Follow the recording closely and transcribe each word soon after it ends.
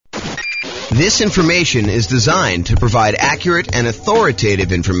This information is designed to provide accurate and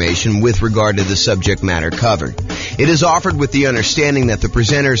authoritative information with regard to the subject matter covered. It is offered with the understanding that the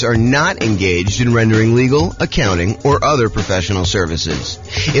presenters are not engaged in rendering legal, accounting, or other professional services.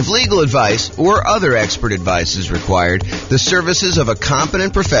 If legal advice or other expert advice is required, the services of a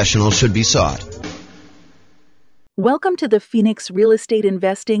competent professional should be sought. Welcome to the Phoenix Real Estate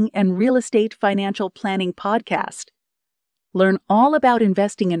Investing and Real Estate Financial Planning Podcast. Learn all about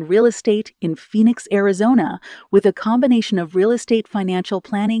investing in real estate in Phoenix, Arizona, with a combination of real estate financial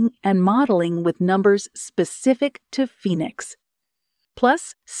planning and modeling with numbers specific to Phoenix.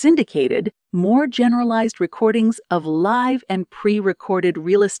 Plus, syndicated, more generalized recordings of live and pre-recorded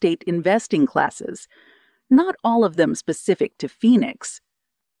real estate investing classes, not all of them specific to Phoenix.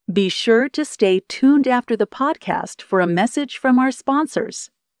 Be sure to stay tuned after the podcast for a message from our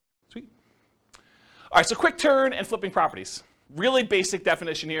sponsors. Sweet. All right, so quick turn and flipping properties. Really basic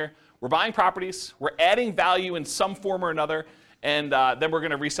definition here. We're buying properties, we're adding value in some form or another, and then we're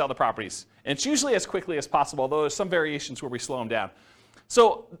going to resell the properties. And it's usually as quickly as possible, although there's some variations where we slow them down.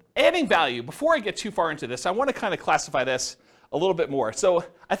 So adding value, before I get too far into this, I want to kind of classify this a little bit more. So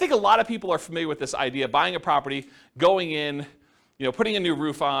I think a lot of people are familiar with this idea of buying a property, going in, putting a new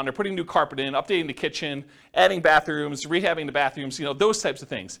roof on or putting new carpet in, updating the kitchen, adding bathrooms, rehabbing the bathrooms, those types of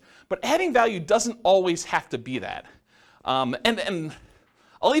things. But adding value doesn't always have to be that. And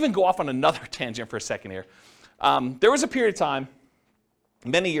I'll even go off on another tangent for a second here. There was a period of time,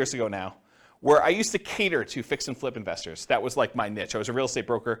 many years ago now, where I used to cater to fix and flip investors. That was like my niche. I was a real estate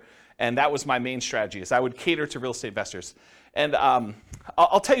broker, and that was my main strategy, is I would cater to real estate investors. And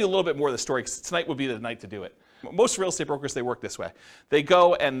I'll tell you a little bit more of the story, because tonight would be the night to do it. Most real estate brokers, they work this way. They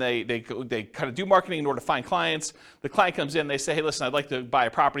go and they kind of do marketing in order to find clients. The client comes in, they say, hey, listen, I'd like to buy a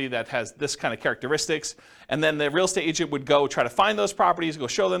property that has this kind of characteristics. And then the real estate agent would go try to find those properties, go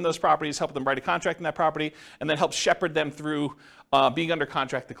show them those properties, help them write a contract in that property, and then help shepherd them through being under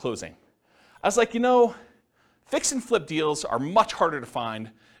contract to closing. I was like, fix and flip deals are much harder to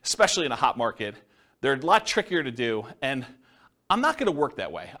find, especially in a hot market. They're a lot trickier to do, and I'm not going to work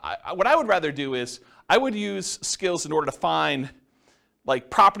that way. What I would rather do is I would use skills in order to find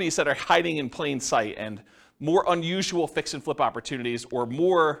properties that are hiding in plain sight and more unusual fix and flip opportunities, or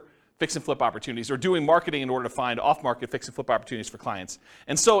more fix and flip opportunities, or doing marketing in order to find off-market fix and flip opportunities for clients.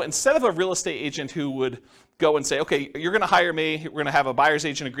 And so instead of a real estate agent who would go and say, okay, you're going to hire me, we're going to have a buyer's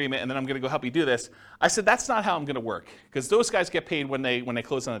agent agreement, and then I'm going to go help you do this, I said, that's not how I'm going to work, because those guys get paid when they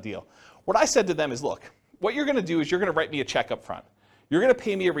close on a deal. What I said to them is, look, what you're going to do is you're going to write me a check up front. You're going to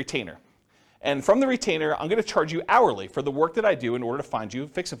pay me a retainer. And from the retainer, I'm going to charge you hourly for the work that I do in order to find you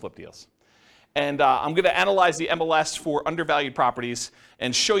fix and flip deals. And I'm going to analyze the MLS for undervalued properties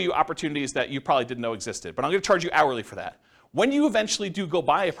and show you opportunities that you probably didn't know existed. But I'm going to charge you hourly for that. When you eventually do go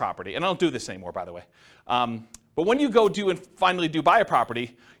buy a property, and I don't do this anymore, by the way, but when you go do and finally do buy a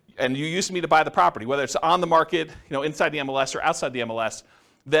property, and you use me to buy the property, whether it's on the market, inside the MLS or outside the MLS,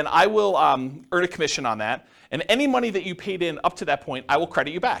 then I will earn a commission on that. And any money that you paid in up to that point, I will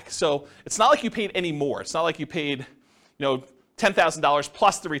credit you back. So it's not like you paid any more. It's not like you paid, $10,000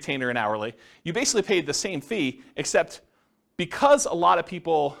 plus the retainer and hourly. You basically paid the same fee, except because a lot of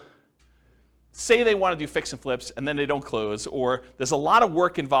people say they want to do fix and flips and then they don't close, or there's a lot of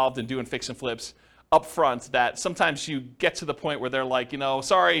work involved in doing fix and flips up front, that sometimes you get to the point where they're like,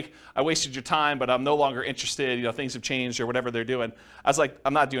 sorry, I wasted your time, but I'm no longer interested, things have changed or whatever they're doing. I was like,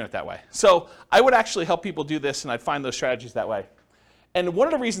 I'm not doing it that way. So I would actually help people do this, and I'd find those strategies that way. And one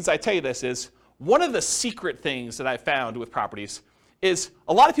of the reasons I tell you this is, one of the secret things that I found with properties is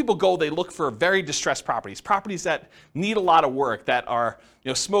a lot of people they look for very distressed properties that need a lot of work, that are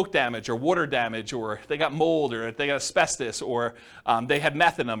smoke damage or water damage, or they got mold, or they got asbestos, or they had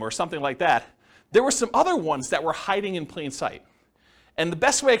meth in them or something like that. There were some other ones that were hiding in plain sight. And the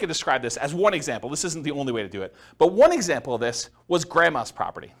best way I could describe this, as one example, this isn't the only way to do it, but one example of this was grandma's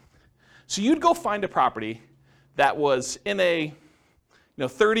property. So you'd go find a property that was in a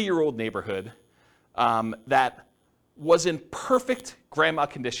 30-year-old neighborhood that was in perfect grandma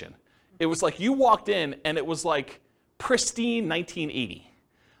condition. It was like you walked in and it was like pristine 1980.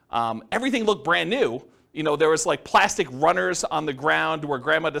 Everything looked brand new. There was plastic runners on the ground where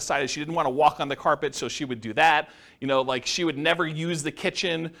grandma decided she didn't want to walk on the carpet, so she would do that. She would never use the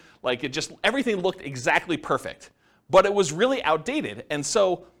kitchen. Everything looked exactly perfect. But it was really outdated. And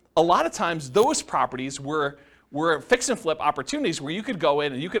so a lot of times those properties were fix and flip opportunities where you could go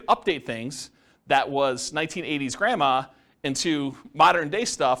in and you could update things that was 1980s grandma into modern day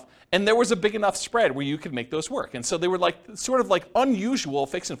stuff, and there was a big enough spread where you could make those work. And so they were sort of unusual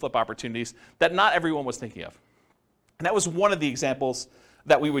fix and flip opportunities that not everyone was thinking of. And that was one of the examples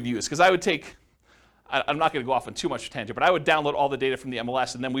that we would use. Because I would take, I'm not going to go off on too much tangent, but I would download all the data from the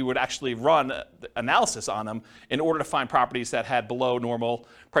MLS, and then we would actually run analysis on them in order to find properties that had below normal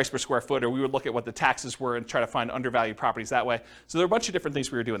price per square foot, or we would look at what the taxes were and try to find undervalued properties that way. So there are a bunch of different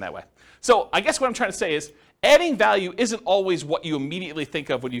things we were doing that way. So I guess what I'm trying to say is adding value isn't always what you immediately think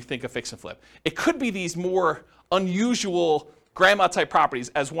of when you think of fix and flip. It could be these more unusual grandma type properties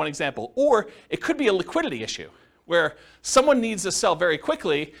as one example, or it could be a liquidity issue where someone needs to sell very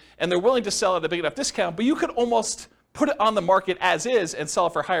quickly and they're willing to sell at a big enough discount, but you could almost put it on the market as is and sell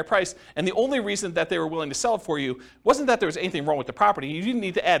it for a higher price. And the only reason that they were willing to sell it for you wasn't that there was anything wrong with the property. You didn't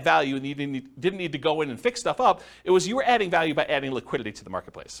need to add value and you didn't need to go in and fix stuff up. It was you were adding value by adding liquidity to the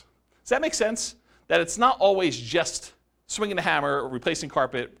marketplace. Does that make sense? That it's not always just swinging a hammer, or replacing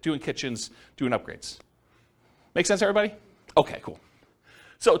carpet, doing kitchens, doing upgrades. Make sense, everybody? Okay, cool.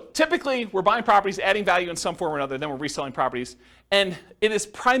 So typically, we're buying properties, adding value in some form or another, then we're reselling properties, and it is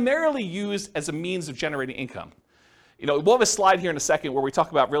primarily used as a means of generating income. We'll have a slide here in a second where we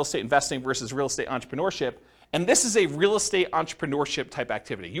talk about real estate investing versus real estate entrepreneurship, and this is a real estate entrepreneurship type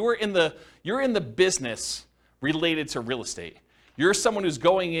activity. You're in the business related to real estate. You're someone who's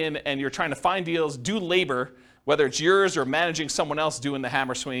going in and you're trying to find deals, do labor, whether it's yours or managing someone else doing the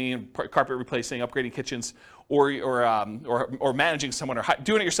hammer swinging, carpet replacing, upgrading kitchens, or managing someone, or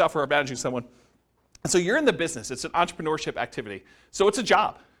doing it yourself, or managing someone. And so you're in the business. It's an entrepreneurship activity. So it's a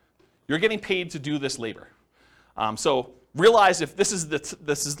job. You're getting paid to do this labor. So realize if this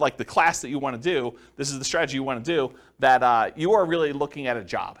is like the class that you want to do, this is the strategy you want to do, that you are really looking at a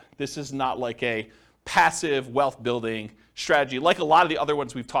job. This is not like a passive wealth building strategy like a lot of the other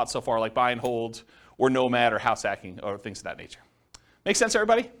ones we've taught so far, like buy and hold, or nomad, or house hacking, or things of that nature. Make sense,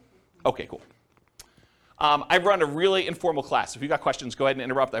 everybody? Okay, cool. I run a really informal class. If you got questions, go ahead and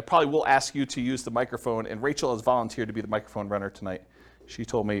interrupt. I probably will ask you to use the microphone, and Rachel has volunteered to be the microphone runner tonight. She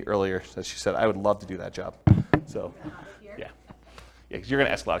told me earlier that she said, I would love to do that job. So, yeah, because you're going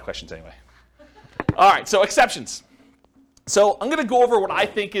to ask a lot of questions anyway. All right, so exceptions. So I'm going to go over what I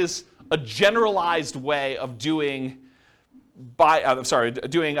think is a generalized way of doing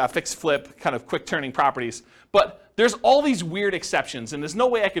fix flip, kind of quick turning properties. But there's all these weird exceptions, and there's no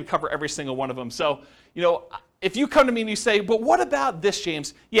way I could cover every single one of them. So, if you come to me and you say, but what about this,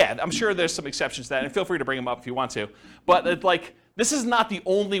 James? Yeah, I'm sure there's some exceptions to that, and feel free to bring them up if you want to. But this is not the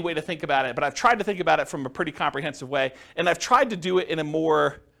only way to think about it, but I've tried to think about it from a pretty comprehensive way, and I've tried to do it in a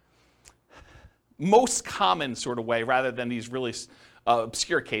more most common sort of way rather than these really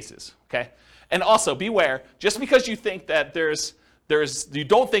obscure cases, okay? And also, beware, just because you think that you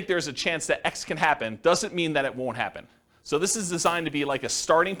don't think there's a chance that X can happen, doesn't mean that it won't happen. So this is designed to be like a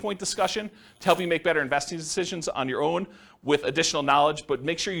starting point discussion to help you make better investing decisions on your own with additional knowledge, but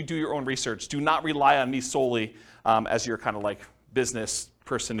make sure you do your own research. Do not rely on me solely as your kind of like business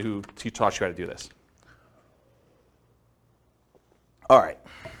person who taught you how to do this. All right.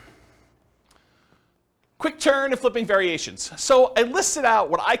 Quick turn and flipping variations. So I listed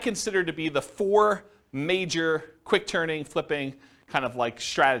out what I consider to be the 4 major quick turning, flipping kind of like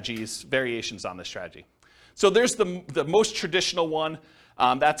strategies, variations on this strategy. So there's the most traditional one.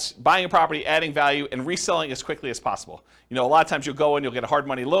 That's buying a property, adding value, and reselling as quickly as possible. A lot of times you'll go in, you'll get a hard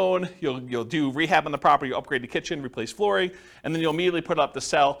money loan, you'll do rehab on the property, you'll upgrade the kitchen, replace flooring, and then you'll immediately put it up to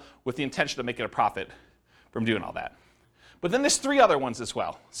sell with the intention of making a profit from doing all that. But then there's 3 other ones as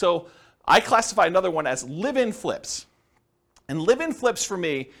well. So I classify another one as live-in flips. And live-in flips for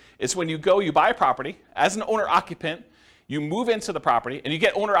me is when you buy a property as an owner-occupant, you move into the property, and you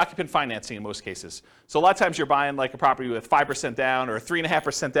get owner-occupant financing in most cases. So a lot of times you're buying like a property with 5% down, or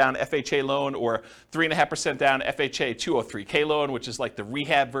 3.5% down FHA loan, or 3.5% down FHA 203K loan, which is like the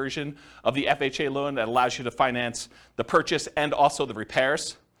rehab version of the FHA loan that allows you to finance the purchase and also the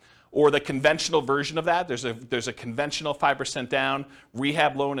repairs. Or the conventional version of that, there's a conventional 5% down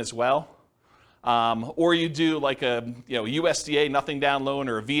rehab loan as well. Or you do like a USDA nothing down loan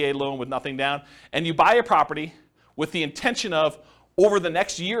or a VA loan with nothing down, and you buy a property with the intention of, over the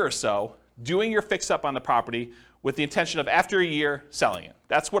next year or so, doing your fix-up on the property with the intention of, after a year, selling it.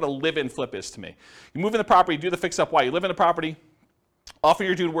 That's what a live-in flip is to me. You move in the property, do the fix-up while you live in the property, often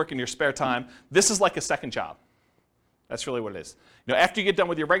you're doing work in your spare time. This is like a second job. That's really what it is. After you get done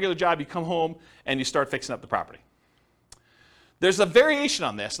with your regular job, you come home and you start fixing up the property. There's a variation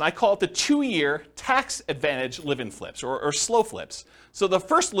on this, and I call it the 2-year tax advantage live-in flips, or slow flips. So the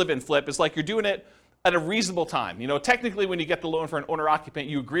first live-in flip is like you're doing it at a reasonable time. Technically when you get the loan for an owner-occupant,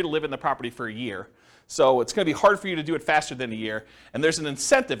 you agree to live in the property for a year. So it's going to be hard for you to do it faster than a year. And there's an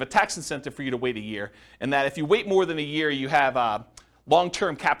incentive, a tax incentive for you to wait a year. And that if you wait more than a year, you have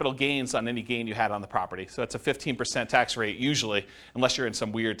long-term capital gains on any gain you had on the property. So that's a 15% tax rate usually, unless you're in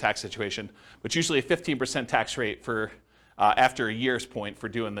some weird tax situation, but usually a 15% tax rate for after a year's point for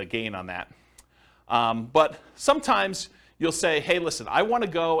doing the gain on that. But sometimes you'll say, hey, listen, I want to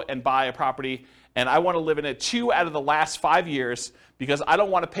go and buy a property and I want to live in it 2 out of the last 5 years because I don't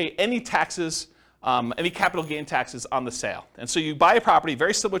want to pay any taxes, any capital gain taxes on the sale. And so you buy a property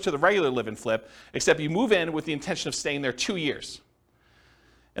very similar to the regular live and flip, except you move in with the intention of staying there 2 years.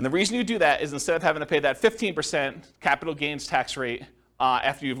 And the reason you do that is instead of having to pay that 15% capital gains tax rate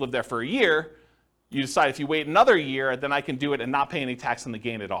after you've lived there for a year, you decide if you wait another year, then I can do it and not pay any tax on the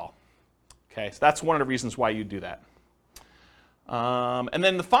gain at all. Okay, so that's one of the reasons why you do that. And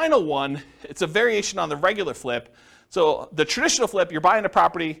then the final one, it's a variation on the regular flip. So the traditional flip, you're buying a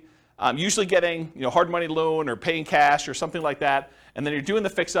property, usually getting hard money loan or paying cash or something like that, and then you're doing the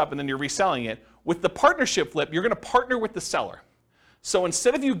fix up and then you're reselling it. With the partnership flip, you're going to partner with the seller. So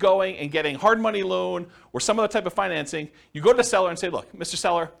instead of you going and getting hard money loan or some other type of financing, you go to the seller and say, look, Mr.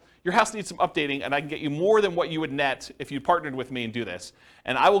 Seller, your house needs some updating and I can get you more than what you would net if you partnered with me and do this.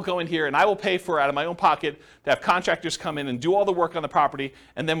 And I will go in here and I will pay for out of my own pocket to have contractors come in and do all the work on the property.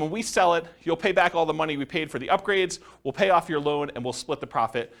 And then when we sell it, you'll pay back all the money we paid for the upgrades, we'll pay off your loan and we'll split the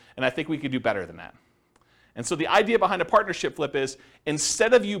profit. And I think we could do better than that. And so the idea behind a partnership flip is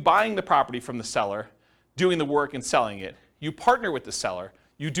instead of you buying the property from the seller, doing the work and selling it, you partner with the seller,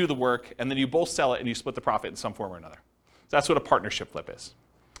 you do the work, and then you both sell it and you split the profit in some form or another. So that's what a partnership flip is.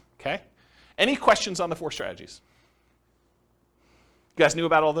 Okay? Any questions on the 4 strategies? You guys knew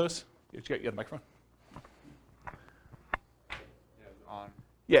about all those? You have the microphone? Yeah, on.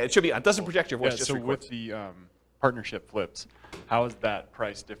 Yeah, it should be on. It doesn't project your voice, just so records. with the partnership flips, how is that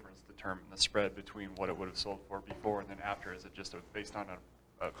price difference determined, the spread between what it would have sold for before and then after? Is it just based on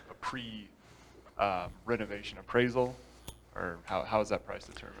a pre-renovation appraisal? Or how is that price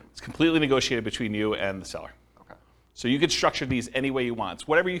determined? It's completely negotiated between you and the seller. Okay. So you can structure these any way you want. It's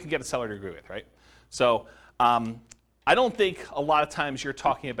whatever you can get a seller to agree with, right? So I don't think a lot of times you're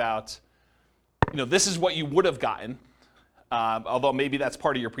talking about, this is what you would have gotten, although maybe that's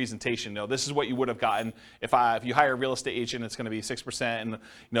part of your presentation. This is what you would have gotten if you hire a real estate agent. It's going to be 6%, and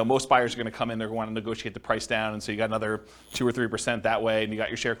most buyers are going to come in. They're going to want to negotiate the price down, and so you got another 2 or 3% that way, and you got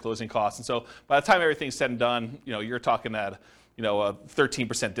your share closing costs. And so by the time everything's said and done, you're talking at a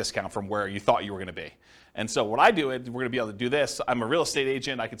 13% discount from where you thought you were going to be. And so what I do is we're going to be able to do this. I'm a real estate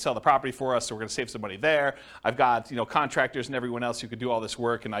agent. I can sell the property for us, so we're going to save some money there. I've got contractors and everyone else who could do all this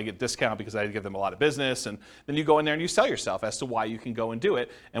work, and I get discount because I give them a lot of business. And then you go in there and you sell yourself as to why you can go and do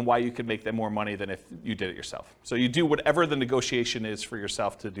it and why you can make them more money than if you did it yourself. So you do whatever the negotiation is for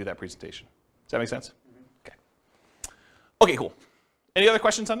yourself to do that presentation. Does that make sense? Okay. Okay, cool. Any other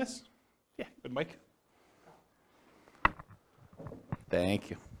questions on this? Yeah, good, Mike. Thank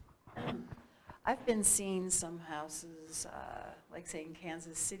you. I've been seeing some houses, like say in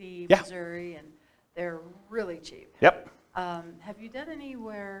Kansas City, Yeah. Missouri, and they're really cheap. Yep. Have you done any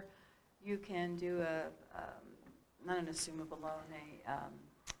where you can do not an assumable loan,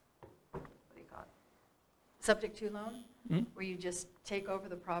 what do you call it? Subject to loan, where you just take over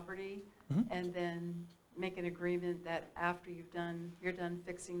the property and then make an agreement that after you're done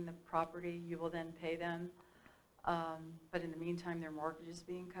fixing the property, you will then pay them. But in the meantime, their mortgage is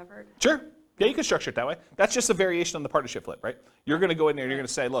being covered? Sure. Yeah, you can structure it that way. That's just a variation on the partnership flip, right? You're going to go in there and you're going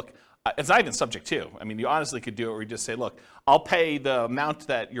to say, look, it's not even subject to. I mean, you honestly could do it where you just say, look, I'll pay the amount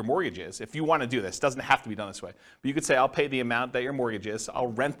that your mortgage is. If you want to do this, it doesn't have to be done this way. But you could say, I'll pay the amount that your mortgage is. I'll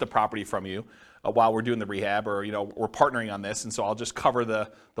rent the property from you while we're doing the rehab, or we're partnering on this, and so I'll just cover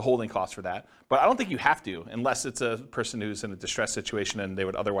the holding costs for that. But I don't think you have to, unless it's a person who's in a distressed situation and they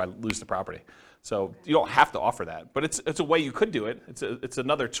would otherwise lose the property. So you don't have to offer that, but it's a way you could do it. It's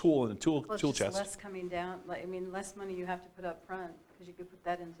another tool in the tool Well, it's chest. just less coming down, less money you have to put up front, because you could put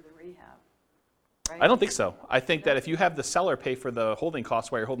that into the rehab, right? I don't think so. I think that if you have the seller pay for the holding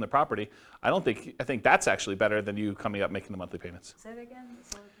costs while you're holding the property, I think that's actually better than you coming up making the monthly payments. Say that again?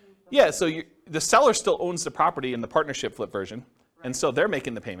 Yeah, so the seller still owns the property in the partnership flip version, and so they're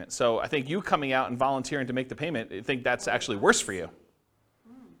making the payment. So I think you coming out and volunteering to make the payment, I think that's actually worse for you.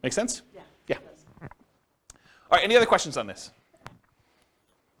 Make sense? Yeah. Yeah. All right, any other questions on this? Do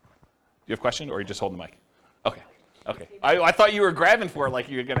you have a question, or are you just holding the mic? Okay. Okay. I thought you were grabbing for it like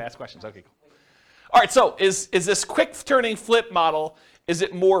you were going to ask questions. Okay, cool. All right, so is this quick turning flip model, is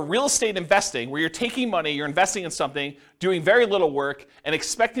it more real estate investing where you're taking money, you're investing in something, doing very little work, and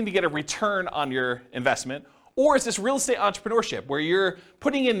expecting to get a return on your investment? Or is this real estate entrepreneurship where you're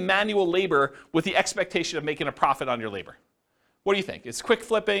putting in manual labor with the expectation of making a profit on your labor? What do you think? Is quick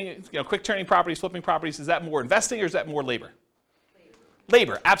flipping, quick turning properties, flipping properties, is that more investing or is that more labor?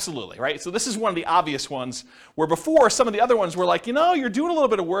 Labor, absolutely, right? So this is one of the obvious ones where before some of the other ones were like, you're doing a little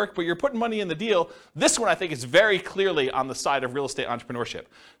bit of work, but you're putting money in the deal. This one I think is very clearly on the side of real estate entrepreneurship.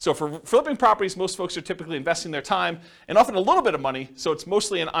 So for flipping properties, most folks are typically investing their time and often a little bit of money, so it's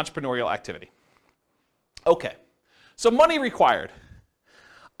mostly an entrepreneurial activity. Okay, so money required.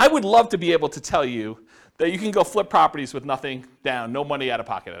 I would love to be able to tell you that you can go flip properties with nothing down, no money out of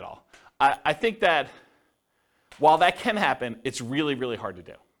pocket at all. I think that while that can happen, it's really, really hard to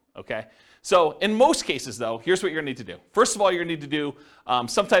do, okay? So in most cases, though, here's what you're going to need to do. First of all, you're going to need to do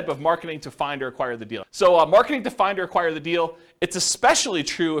some type of marketing to find or acquire the deal. So marketing to find or acquire the deal, it's especially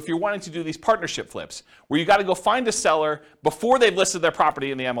true if you're wanting to do these partnership flips, where you got to go find a seller before they've listed their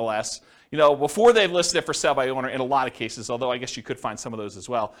property in the MLS, before they've listed it for sale by owner in a lot of cases, although I guess you could find some of those as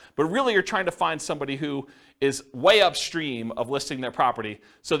well. But really you're trying to find somebody who is way upstream of listing their property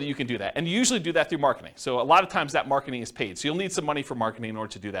so that you can do that. And you usually do that through marketing. So a lot of times that marketing is paid. So you'll need some money for marketing in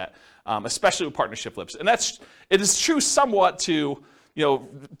order to do that, especially with partnership flips. And it is true somewhat to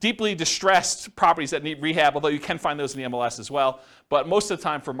deeply distressed properties that need rehab, although you can find those in the MLS as well. But most of the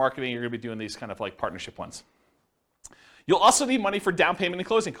time for marketing, you're going to be doing these kind of like partnership ones. You'll also need money for down payment and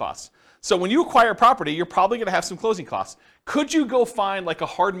closing costs. So when you acquire property, you're probably going to have some closing costs. Could you go find like a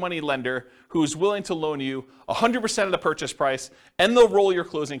hard money lender who's willing to loan you 100% of the purchase price, and they'll roll your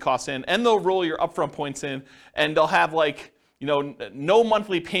closing costs in, and they'll roll your upfront points in, and they'll have no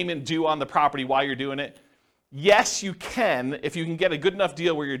monthly payment due on the property while you're doing it? Yes, you can if you can get a good enough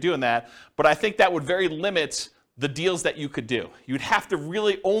deal where you're doing that, but I think that would very limit the deals that you could do. You'd have to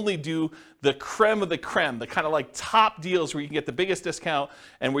really only do the creme of the creme, the kind of like top deals where you can get the biggest discount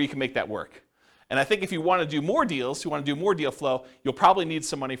and where you can make that work. And I think if you want to do more deals, you want to do more deal flow, you'll probably need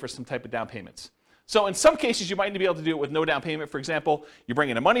some money for some type of down payments. So in some cases, you might be able to do it with no down payment. For example, you bring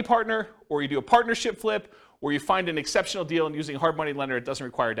in a money partner, or you do a partnership flip, or you find an exceptional deal and using a hard money lender, it doesn't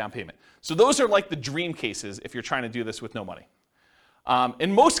require a down payment. So those are like the dream cases if you're trying to do this with no money.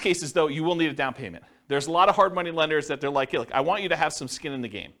 In most cases, though, you will need a down payment. There's a lot of hard money lenders that they're like, hey, look, I want you to have some skin in the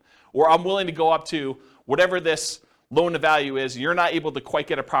game. Or I'm willing to go up to whatever this loan to value is. You're not able to quite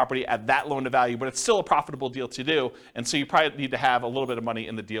get a property at that loan to value, but it's still a profitable deal to do. And so you probably need to have a little bit of money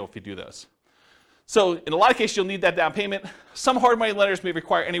in the deal if you do those. So in a lot of cases, you'll need that down payment. Some hard money lenders may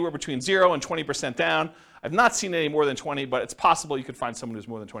require anywhere between 0 and 20% down. I've not seen any more than 20, but it's possible you could find someone who's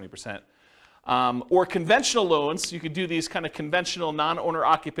more than 20%. Or conventional loans, you could do these kind of conventional non-owner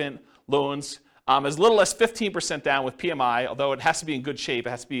occupant loans as little as 15% down with PMI, although it has to be in good shape.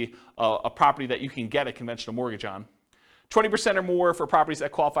 It has to be a property that you can get a conventional mortgage on. 20% or more for properties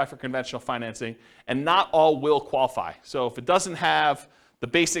that qualify for conventional financing, and not all will qualify. So if it doesn't have the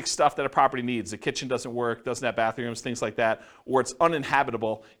basic stuff that a property needs, the kitchen doesn't work, doesn't have bathrooms, things like that, or it's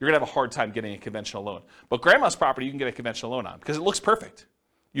uninhabitable, you're going to have a hard time getting a conventional loan. But grandma's property, you can get a conventional loan on because it looks perfect.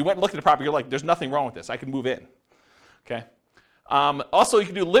 You went and looked at the property, you're like, there's nothing wrong with this. I can move in. Okay. Also, you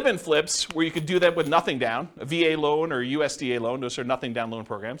can do live-in flips where you could do that with nothing down, a VA loan or a USDA loan. Those are nothing down loan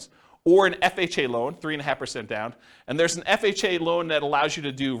programs. Or an FHA loan, 3.5% down. And there's an FHA loan that allows you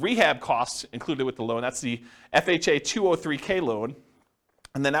to do rehab costs included with the loan. That's the FHA 203K loan.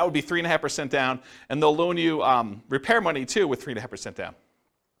 And then that would be 3.5% down. And they'll loan you repair money too with 3.5% down.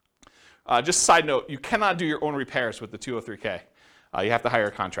 Just a side note, you cannot do your own repairs with the 203K. You have to hire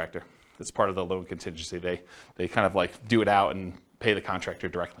a contractor. It's part of the loan contingency. They kind of like do it out and pay the contractor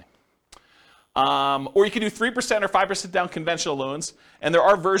directly. Or you can do 3% or 5% down conventional loans. And there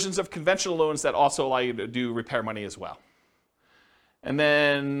are versions of conventional loans that also allow you to do repair money as well. And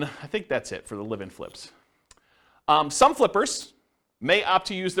then I think that's it for the live-in flips. Some flippers may opt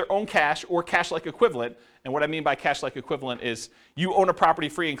to use their own cash or cash-like equivalent. And what I mean by cash-like equivalent is you own a property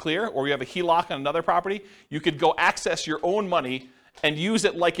free and clear, or you have a HELOC on another property. You could go access your own money and use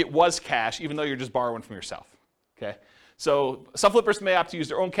it like it was cash, even though you're just borrowing from yourself. Okay? So some flippers may opt to use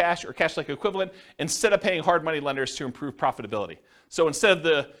their own cash or cash-like equivalent instead of paying hard money lenders to improve profitability. So instead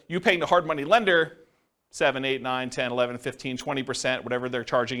of you paying the hard money lender 7, 8, 9, 10, 11, 15, 20%, whatever they're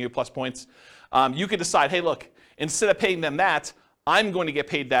charging you plus points, you could decide, hey, look, instead of paying them that, I'm going to get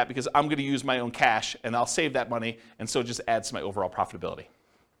paid that because I'm going to use my own cash and I'll save that money, and so it just adds to my overall profitability.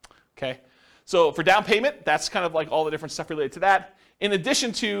 Okay? So for down payment, that's kind of like all the different stuff related to that. In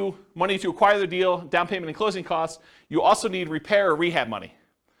addition to money to acquire the deal, down payment and closing costs, you also need repair or rehab money.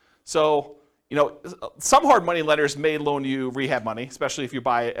 So, some hard money lenders may loan you rehab money, especially if you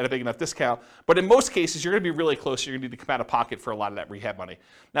buy it at a big enough discount. But in most cases, you're going to be really close. You're going to need to come out of pocket for a lot of that rehab money.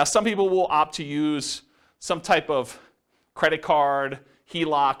 Now, some people will opt to use some type of credit card,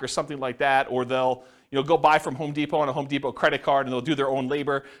 HELOC or something like that, or they'll go buy from Home Depot on a Home Depot credit card and they'll do their own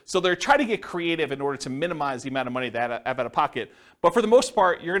labor. So they're trying to get creative in order to minimize the amount of money they have out of pocket. But for the most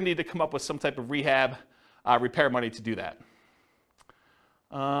part, you're going to need to come up with some type of rehab repair money to do that.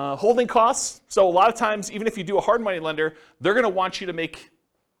 Holding costs. So a lot of times, even if you do a hard money lender, they're going to want you to make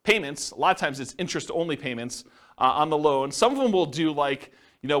payments. A lot of times it's interest-only payments on the loan. Some of them will do like,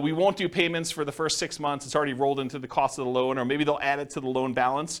 we won't do payments for the first 6 months. It's already rolled into the cost of the loan, or maybe they'll add it to the loan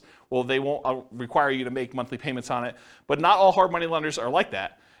balance. Well, they won't require you to make monthly payments on it. But not all hard money lenders are like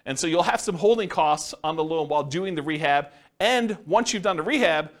that. And so you'll have some holding costs on the loan while doing the rehab. And once you've done the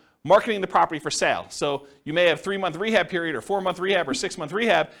rehab, marketing the property for sale. So you may have 3-month rehab period or 4-month rehab or 6-month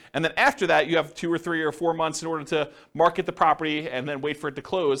rehab. And then after that, you have 2 or 3 or 4 months in order to market the property and then wait for it to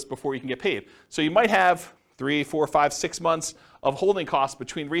close before you can get paid. So you might have 3, 4, 5, 6 months of holding costs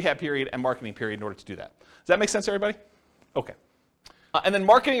between rehab period and marketing period in order to do that. Does that make sense, everybody? Okay. And then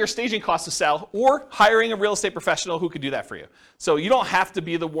marketing or staging costs to sell, or hiring a real estate professional who could do that for you. So you don't have to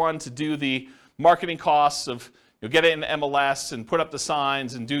be the one to do the marketing costs of get it in MLS and put up the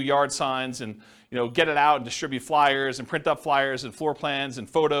signs and do yard signs and get it out and distribute flyers and print up flyers and floor plans and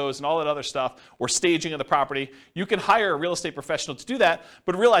photos and all that other stuff, or staging of the property. You can hire a real estate professional to do that,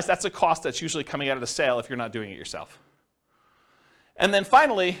 but realize that's a cost that's usually coming out of the sale if you're not doing it yourself. And then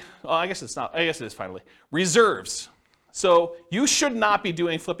finally, I guess it is finally, reserves. So you should not be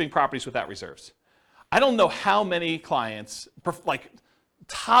doing flipping properties without reserves. I don't know how many clients, like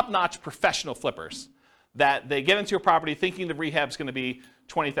top-notch professional flippers, that they get into a property thinking the rehab is going to be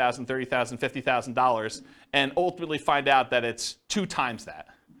 $20,000, $30,000, $50,000, and ultimately find out that it's 2 times that.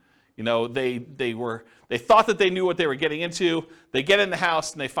 They thought that they knew what they were getting into. They get in the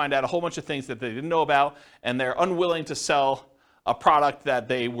house and they find out a whole bunch of things that they didn't know about, and they're unwilling to sell a product that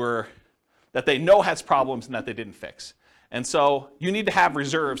they know has problems and that they didn't fix. And so you need to have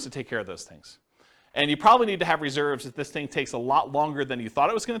reserves to take care of those things. And you probably need to have reserves if this thing takes a lot longer than you thought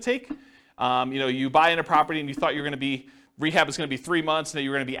it was going to take. You buy in a property and you thought rehab is going to be 3 months, and that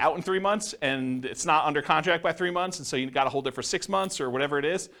you're going to be out in 3 months, and it's not under contract by 3 months, and so you got to hold it for 6 months or whatever it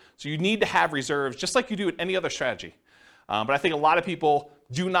is. So you need to have reserves, just like you do with any other strategy. But I think a lot of people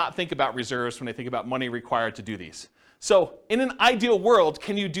do not think about reserves when they think about money required to do these. So in an ideal world,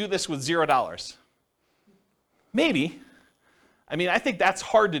 can you do this with $0? Maybe. I think that's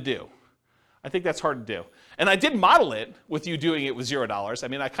hard to do. And I did model it with you doing it with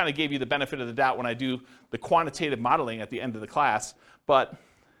 $0. I kind of gave you the benefit of the doubt when I do the quantitative modeling at the end of the class, but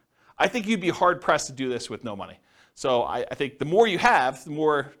I think you'd be hard-pressed to do this with no money. So I think the more you have, the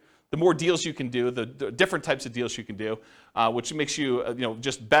more deals you can do, the different types of deals you can do, which makes you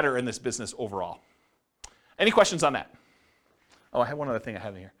just better in this business overall. Any questions on that? Oh, I have one other thing I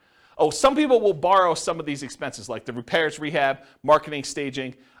have in here. Oh, some people will borrow some of these expenses, like the repairs, rehab, marketing,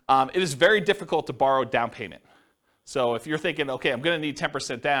 staging. It is very difficult to borrow down payment. So if you're thinking, okay, I'm going to need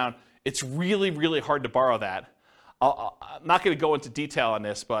 10% down, it's really, really hard to borrow that. I'm not going to go into detail on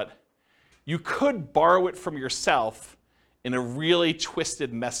this, but you could borrow it from yourself in a really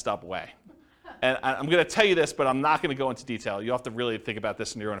twisted, messed up way. And I'm going to tell you this, but I'm not going to go into detail. You'll have to really think about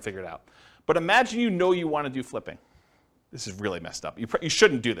this and you're going to figure it out. But imagine you want to do flipping. This is really messed up. You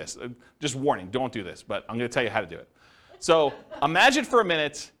shouldn't do this. Just warning, don't do this, but I'm going to tell you how to do it. So imagine for a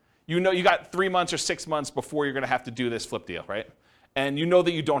minute, you got 3 months or 6 months before you're going to have to do this flip deal, right? And you know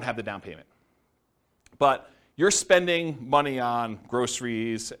that you don't have the down payment. But you're spending money on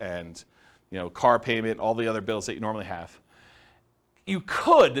groceries and car payment, all the other bills that you normally have. You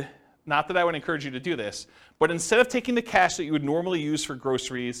could, not that I would encourage you to do this, but instead of taking the cash that you would normally use for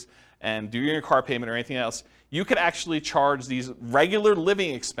groceries and doing your car payment or anything else, you could actually charge these regular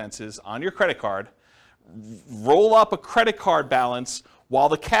living expenses on your credit card, roll up a credit card balance while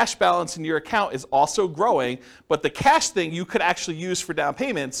the cash balance in your account is also growing, but the cash thing you could actually use for down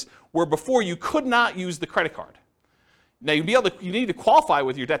payments, where before you could not use the credit card. Now you need to qualify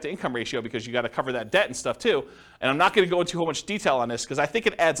with your debt to income ratio because you got to cover that debt and stuff too. And I'm not going to go into much detail on this because I think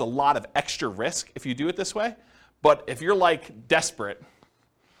it adds a lot of extra risk if you do it this way. But if you're like desperate,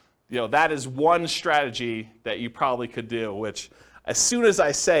 that is one strategy that you probably could do, which as soon as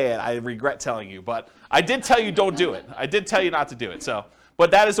I say it, I regret telling you. But I did tell you don't do it. I did tell you not to do it.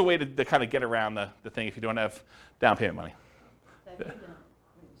 But that is a way to kind of get around the thing if you don't have down payment money. Have you done it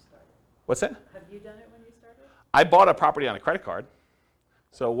when you started? What's that? Have you done it when you started? I bought a property on a credit card.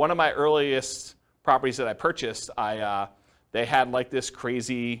 So one of my earliest properties that I purchased, they had like this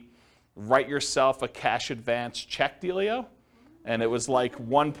crazy write yourself a cash advance check dealio. And it was like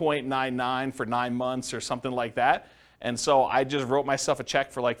 1.99 for 9 months or something like that. And so I just wrote myself a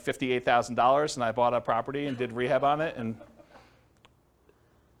check for like $58,000 and I bought a property and did rehab on it. And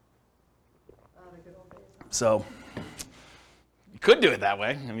So you could do it that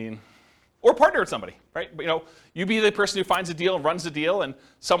way. I mean, or partner with somebody, right? But, you be the person who finds a deal and runs the deal, and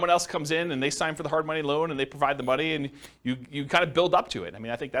someone else comes in and they sign for the hard money loan and they provide the money, and you kind of build up to it. I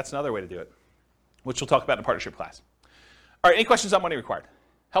mean, I think that's another way to do it, which we'll talk about in a partnership class. All right, any questions on money required?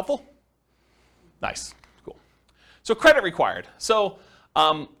 Helpful? Nice, cool. So credit required. So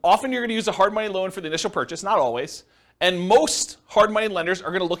often you're going to use a hard money loan for the initial purchase, not always. And most hard money lenders are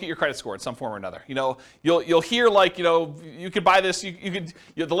going to look at your credit score in some form or another. You'll hear like, you could buy this. You could.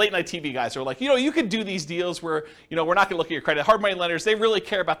 The late night TV guys are like, you could do these deals where, we're not going to look at your credit. Hard money lenders, they really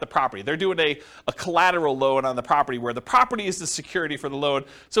care about the property. They're doing a collateral loan on the property where the property is the security for the loan.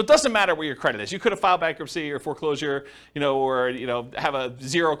 So it doesn't matter where your credit is. You could have filed bankruptcy or foreclosure, or have a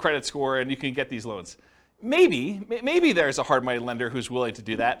 0 credit score and you can get these loans. Maybe there's a hard money lender who's willing to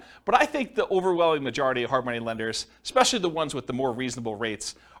do that, but I think the overwhelming majority of hard money lenders, especially the ones with the more reasonable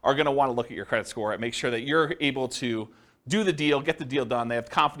rates, are going to want to look at your credit score and make sure that you're able to do the deal, get the deal done. They have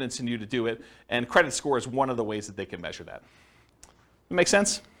confidence in you to do it, and credit score is one of the ways that they can measure that. That make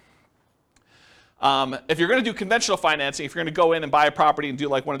sense? If you're going to do conventional financing, if you're going to go in and buy a property and do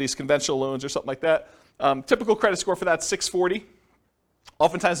like one of these conventional loans or something like that, typical credit score for that is 640.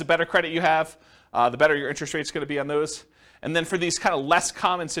 Oftentimes, the better credit you have, the better your interest rate's going to be on those. And then for these kind of less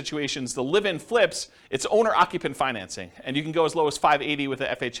common situations, the live-in flips, it's owner-occupant financing. And you can go as low as 580 with the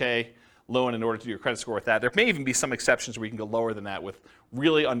FHA loan in order to do your credit score with that. There may even be some exceptions where you can go lower than that with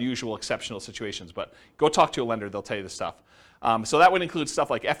really unusual, exceptional situations. But go talk to a lender. They'll tell you this stuff. So that would include stuff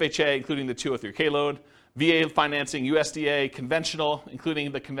like FHA, including the 203K loan, VA financing, USDA, conventional,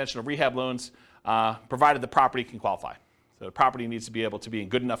 including the conventional rehab loans, provided the property can qualify. So the property needs to be able to be in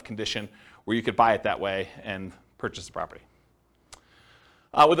good enough condition where you could buy it that way and purchase the property.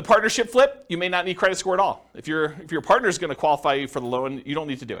 With a partnership flip, you may not need credit score at all. If your partner is going to qualify you for the loan, you don't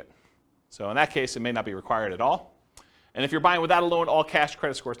need to do it. So in that case, it may not be required at all. And if you're buying without a loan, all cash,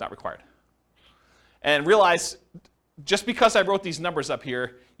 credit score is not required. And realize, just because I wrote these numbers up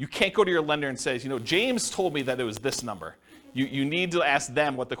here, you can't go to your lender and say, James told me that it was this number. You need to ask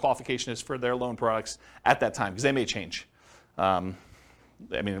them what the qualification is for their loan products at that time, because they may change.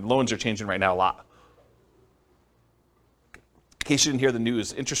 Loans are changing right now a lot. In case you didn't hear the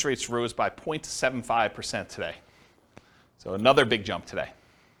news, interest rates rose by 0.75% today. So another big jump today.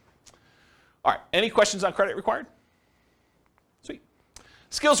 All right, any questions on credit required? Sweet.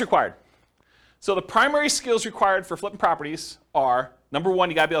 Skills required. So the primary skills required for flipping properties are, number one,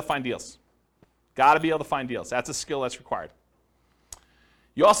 you got to be able to find deals. Got to be able to find deals. That's a skill that's required.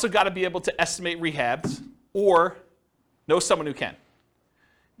 You also got to be able to estimate rehabs or know someone who can.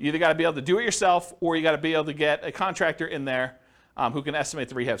 You either got to be able to do it yourself or you got to be able to get a contractor in there who can estimate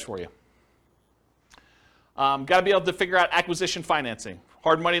the rehabs for you. Got to be able to figure out acquisition financing,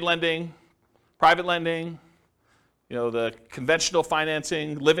 hard money lending, private lending, the conventional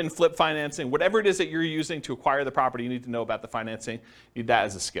financing, live-in flip financing, whatever it is that you're using to acquire the property, you need to know about the financing. You need that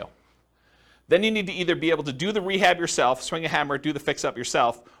as a skill. Then you need to either be able to do the rehab yourself, swing a hammer, do the fix-up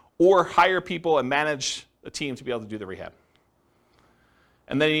yourself, or hire people and manage a team to be able to do the rehab.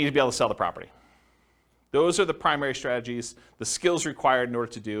 And then you need to be able to sell the property. Those are the primary strategies, the skills required in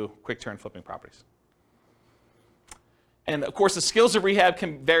order to do quick-turn flipping properties. And of course, the skills of rehab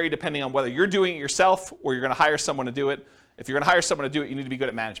can vary depending on whether you're doing it yourself or you're going to hire someone to do it. If you're going to hire someone to do it, you need to be good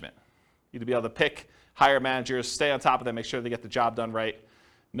at management. You need to be able to hire managers, stay on top of them, make sure they get the job done right,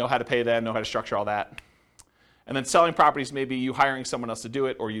 know how to pay them, know how to structure all that. And then selling properties may be you hiring someone else to do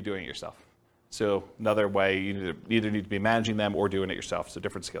it or you doing it yourself. So another way, you either need to be managing them or doing it yourself. So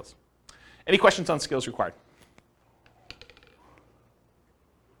different skills. Any questions on skills required?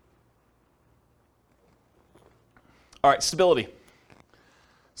 All right, stability.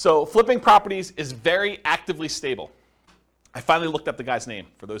 So flipping properties is very actively stable. I finally looked up the guy's name,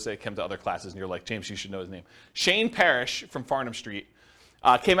 for those that come to other classes and you're like, James, you should know his name. Shane Parrish from Farnham Street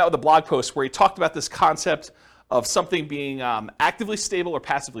came out with a blog post where he talked about this concept of something being actively stable or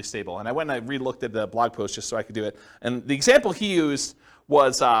passively stable. And I went and I re-looked at the blog post just so I could do it. And the example he used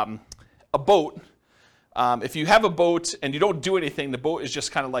was a boat. If you have a boat and you don't do anything, the boat is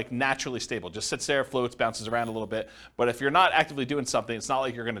just kind of like naturally stable. Just sits there, floats, bounces around a little bit. But if you're not actively doing something, it's not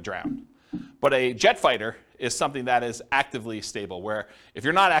like you're going to drown. But a jet fighter is something that is actively stable, where if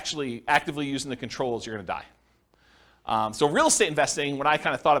you're not actually actively using the controls, you're going to die. So real estate investing, when I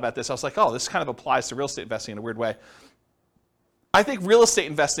kind of thought about this, I was like, oh, this kind of applies to real estate investing in a weird way. I think real estate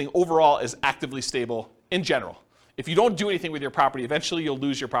investing overall is actively stable in general. If you don't do anything with your property, eventually you'll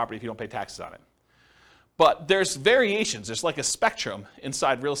lose your property if you don't pay taxes on it. But there's variations. There's like a spectrum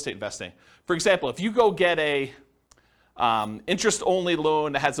inside real estate investing. For example, if you go get a interest-only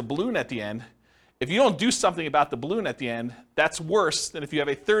loan that has a balloon at the end, if you don't do something about the balloon at the end, that's worse than if you have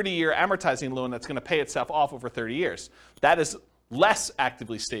a 30-year amortizing loan that's going to pay itself off over 30 years. That is less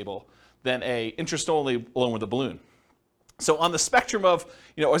actively stable than a interest-only loan with a balloon. So on the spectrum of,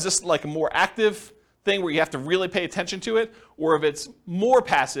 is this like a more active thing where you have to really pay attention to it, or if it's more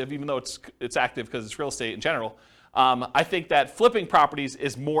passive, even though it's active because it's real estate in general, I think that flipping properties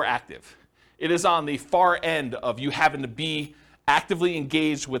is more active. It is on the far end of you having to be actively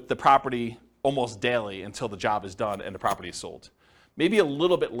engaged with the property almost daily until the job is done and the property is sold. Maybe a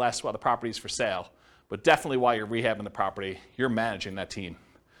little bit less while the property is for sale, but definitely while you're rehabbing the property, you're managing that team.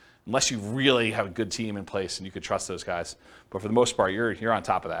 Unless you really have a good team in place and you could trust those guys. But for the most part, you're on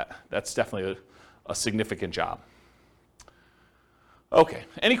top of that. That's definitely a significant job. Okay,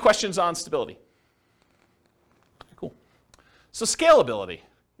 any questions on stability? Cool. So scalability.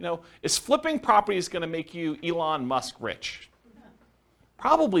 Is flipping properties going to make you Elon Musk rich?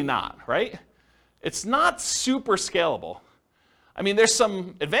 Probably not, right? It's not super scalable. I mean, there's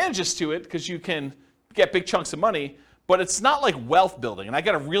some advantages to it because you can get big chunks of money, but it's not like wealth building. And I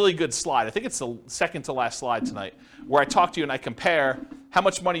got a really good slide. I think it's the second to last slide tonight, where I talk to you and I compare how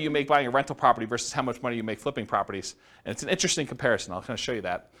much money you make buying a rental property versus how much money you make flipping properties. And it's an interesting comparison. I'll kind of show you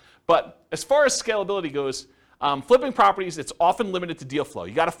that. But as far as scalability goes, flipping properties, it's often limited to deal flow.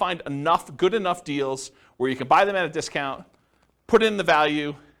 You got to find good enough deals where you can buy them at a discount, put in the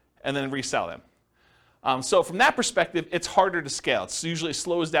value, and then resell them. So from that perspective, it's harder to scale. It usually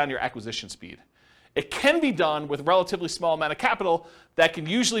slows down your acquisition speed. It can be done with relatively small amount of capital that can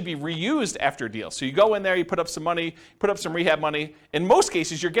usually be reused after a deal. So you go in there, you put up some money, put up some rehab money. In most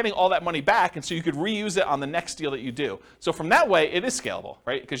cases, you're getting all that money back, and so you could reuse it on the next deal that you do. So from that way, it is scalable,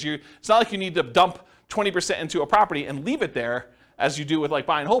 right? Because it's not like you need to dump 20% into a property and leave it there as you do with like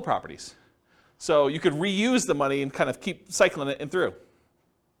buy and hold properties. So you could reuse the money and kind of keep cycling it in through.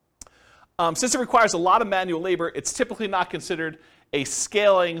 Since it requires a lot of manual labor, it's typically not considered a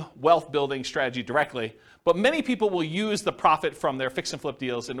scaling wealth building strategy directly, but many people will use the profit from their fix and flip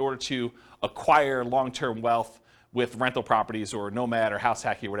deals in order to acquire long-term wealth with rental properties or nomad or house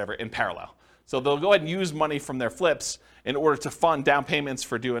hacking or whatever in parallel. So they'll go ahead and use money from their flips in order to fund down payments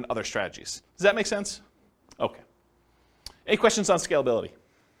for doing other strategies. Does that make sense? Okay. Any questions on scalability?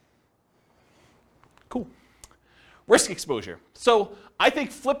 Cool. Risk exposure. So I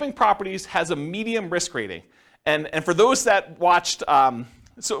think flipping properties has a medium risk rating. And for those that watched,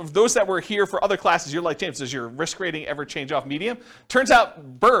 so those that were here for other classes, you're like, James, does your risk rating ever change off medium? Turns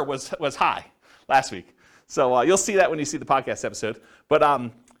out Burr was high last week. So you'll see that when you see the podcast episode.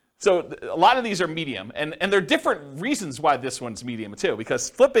 But so a lot of these are medium. And there are different reasons why this one's medium too, because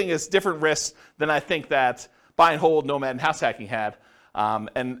flipping is different risks than I think that buy and hold, nomad, and house hacking had.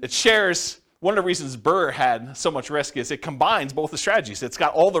 And it shares. One of the reasons Burr had so much risk is it combines both the strategies. It's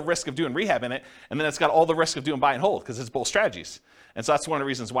got all the risk of doing rehab in it, and then it's got all the risk of doing buy and hold because it's both strategies. And so that's one of the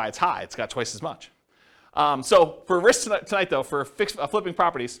reasons why it's high. It's got twice as much. So for risk tonight though, for flipping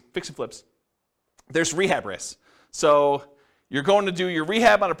properties, fix and flips, there's rehab risks. So you're going to do your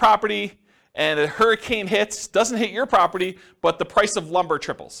rehab on a property, and a hurricane hits, doesn't hit your property, but the price of lumber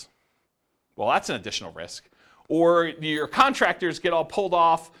triples. Well, that's an additional risk. Or your contractors get all pulled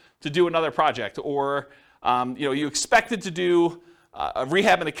off to do another project, or you expected to do a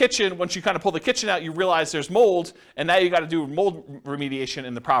rehab in the kitchen. Once you kind of pull the kitchen out, you realize there's mold, and now you got to do mold remediation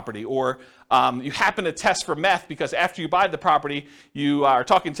in the property. Or you happen to test for meth because after you buy the property, you are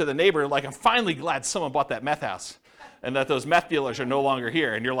talking to the neighbor like, I'm finally glad someone bought that meth house, and that those meth dealers are no longer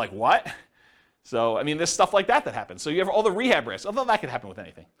here. And you're like, what? So, I mean, there's stuff like that happens. So you have all the rehab risks, although that could happen with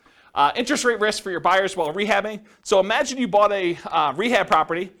anything. Interest rate risk for your buyers while rehabbing. So imagine you bought a rehab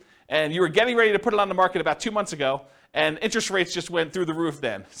property, and you were getting ready to put it on the market about 2 months ago, and interest rates just went through the roof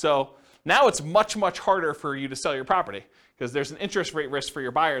then. So now it's much, much harder for you to sell your property because there's an interest rate risk for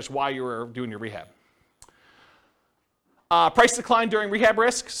your buyers while you were doing your rehab. Price decline during rehab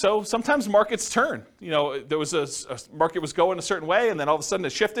risk. So sometimes markets turn. There was a market was going a certain way, and then all of a sudden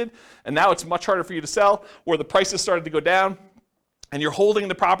it shifted, and now it's much harder for you to sell, or the prices started to go down. And you're holding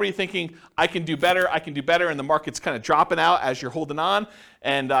the property thinking, I can do better, and the market's kind of dropping out as you're holding on.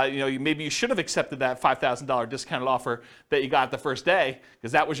 And maybe you should have accepted that $5,000 discounted offer that you got the first day,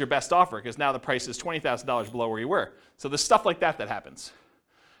 because that was your best offer, because now the price is $20,000 below where you were. So there's stuff like that happens.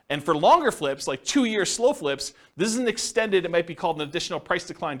 And for longer flips, like 2-year slow flips, this is an extended, it might be called an additional price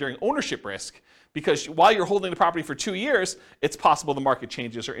decline during ownership risk, because while you're holding the property for 2 years, it's possible the market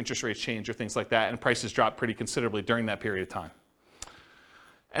changes or interest rates change or things like that, and prices drop pretty considerably during that period of time.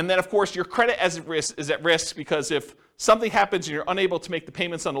 And then, of course, your credit is at risk because if something happens and you're unable to make the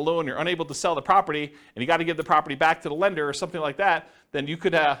payments on the loan, you're unable to sell the property, and you got to give the property back to the lender or something like that, then you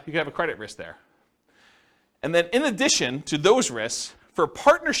could have a credit risk there. And then in addition to those risks, for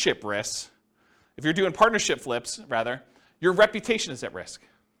partnership risks, if you're doing partnership flips, rather, your reputation is at risk,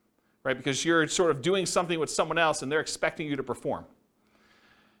 right? Because you're sort of doing something with someone else and they're expecting you to perform.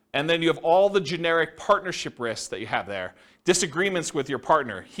 And then you have all the generic partnership risks that you have there. Disagreements with your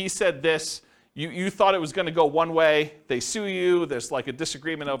partner. He said this, you thought it was going to go one way, they sue you, there's like a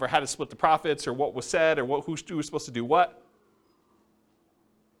disagreement over how to split the profits or what was said or who was supposed to do what.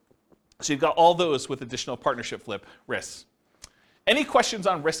 So you've got all those with additional partnership flip risks. Any questions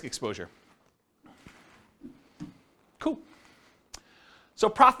on risk exposure? Cool. So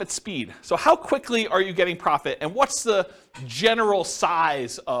profit speed. So how quickly are you getting profit, and what's the general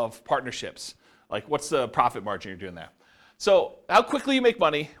size of partnerships? Like what's the profit margin you're doing there? So how quickly you make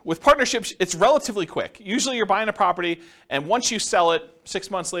money. With partnerships, it's relatively quick. Usually you're buying a property, and once you sell it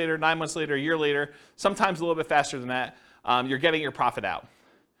 6 months later, 9 months later, a year later, sometimes a little bit faster than that, you're getting your profit out.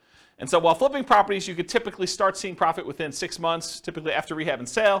 And so while flipping properties, you could typically start seeing profit within 6 months, typically after rehab and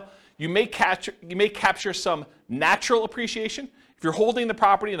sale. You may capture some natural appreciation. If you're holding the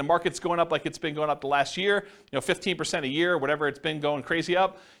property and the market's going up like it's been going up the last year, 15% a year, whatever it's been going crazy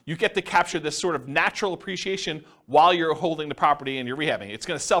up, you get to capture this sort of natural appreciation while you're holding the property and you're rehabbing. It's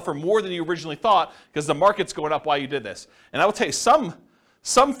going to sell for more than you originally thought because the market's going up while you did this. And I will tell you,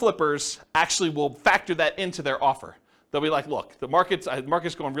 some flippers actually will factor that into their offer. They'll be like, look, the market's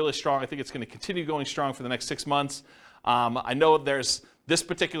going really strong. I think it's going to continue going strong for the next 6 months. I know this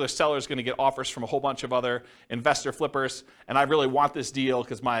particular seller is going to get offers from a whole bunch of other investor flippers, and I really want this deal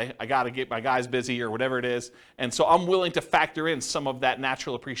because I got to get my guys busy or whatever it is. And so I'm willing to factor in some of that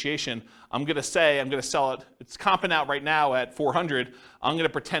natural appreciation. I'm going to sell it. It's comping out right now at 400. I'm going to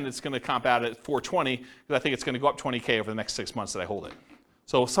pretend it's going to comp out at 420 because I think it's going to go up 20K over the next 6 months that I hold it.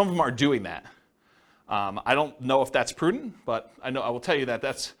 So some of them are doing that. I don't know if that's prudent, but I will tell you that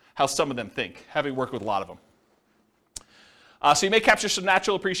that's how some of them think, having worked with a lot of them. So you may capture some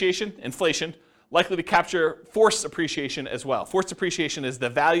natural appreciation, inflation, likely to capture forced appreciation as well. Forced appreciation is the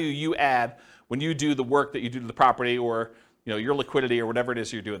value you add when you do the work that you do to the property or your liquidity or whatever it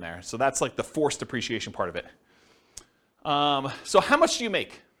is you're doing there. So that's like the forced appreciation part of it. So how much do you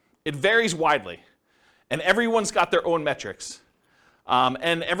make? It varies widely, and everyone's got their own metrics.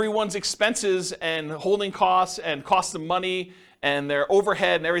 And everyone's expenses and holding costs and costs of money and their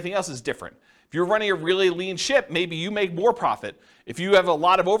overhead and everything else is different. If you're running a really lean ship, maybe you make more profit. If you have a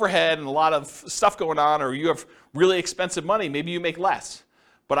lot of overhead and a lot of stuff going on, or you have really expensive money, maybe you make less.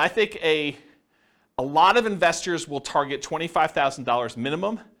 But I think a lot of investors will target $25,000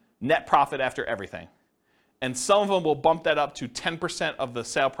 minimum net profit after everything. And some of them will bump that up to 10% of the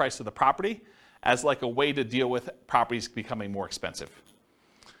sale price of the property as like a way to deal with properties becoming more expensive.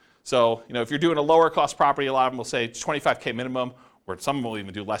 So, if you're doing a lower cost property, a lot of them will say 25K minimum, or some will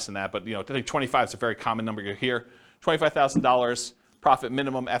even do less than that, but I think 25 is a very common number you hear. $25,000 profit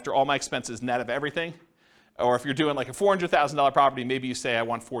minimum after all my expenses net of everything. Or if you're doing like a $400,000 property, maybe you say I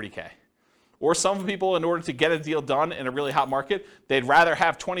want 40K. Or some people, in order to get a deal done in a really hot market, they'd rather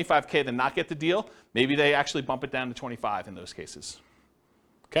have 25K than not get the deal. Maybe they actually bump it down to 25 in those cases.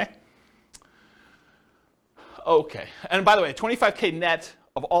 Okay? Okay, and by the way, 25K net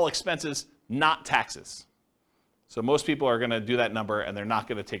of all expenses, not taxes. So most people are going to do that number, and they're not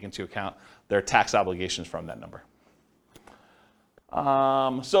going to take into account their tax obligations from that number.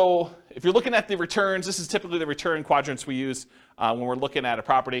 So if you're looking at the returns, this is typically the return quadrants we use when we're looking at a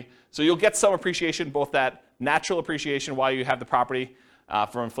property. So you'll get some appreciation, both that natural appreciation while you have the property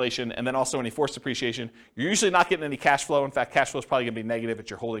from inflation, and then also any forced appreciation. You're usually not getting any cash flow. In fact, cash flow is probably going to be negative at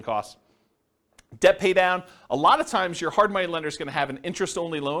your holding costs. Debt pay down, a lot of times your hard money lender is going to have an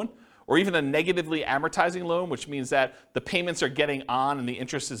interest-only loan or even a negatively amortizing loan, which means that the payments are getting on and the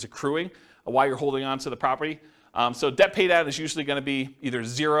interest is accruing while you're holding on to the property. So debt pay down is usually going to be either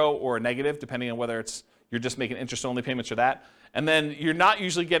zero or a negative, depending on whether you're just making interest-only payments or that. And then you're not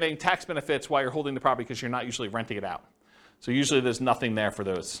usually getting tax benefits while you're holding the property because you're not usually renting it out. So usually there's nothing there for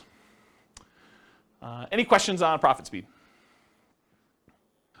those. Any questions on profit speed?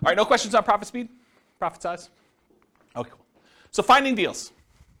 All right, no questions on profit speed? Profit size? Okay, cool. So finding deals.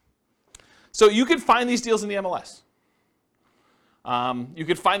 So you can find these deals in the MLS. You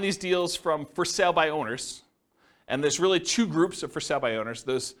can find these deals from for sale by owners. And there's really two groups of for sale by owners.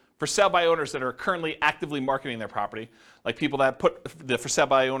 Those for sale by owners that are currently actively marketing their property, like people that put the for sale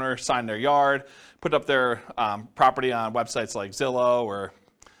by owner sign in their yard, put up their property on websites like Zillow or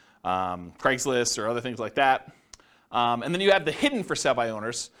Craigslist or other things like that. And then you have the hidden for sale by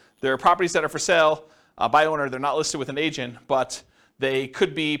owners. There are properties that are for sale by owner. They're not listed with an agent, but they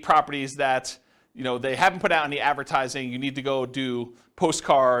could be properties that they haven't put out any advertising. You need to go do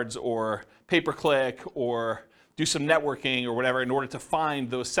postcards or pay-per-click or do some networking or whatever in order to find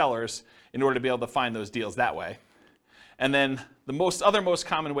those sellers, in order to be able to find those deals that way. And then the other most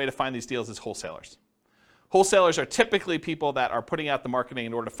common way to find these deals is wholesalers. Wholesalers are typically people that are putting out the marketing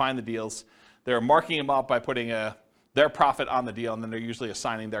in order to find the deals. They're marking them up by putting their profit on the deal, and then they're usually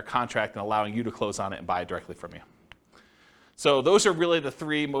assigning their contract and allowing you to close on it and buy it directly from you. So those are really the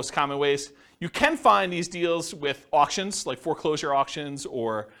three most common ways. You can find these deals with auctions, like foreclosure auctions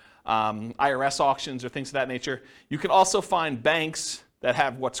or IRS auctions or things of that nature. You can also find banks that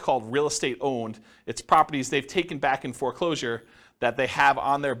have what's called real estate owned. It's properties they've taken back in foreclosure that they have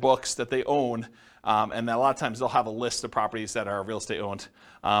on their books that they own. And a lot of times they'll have a list of properties that are real estate owned.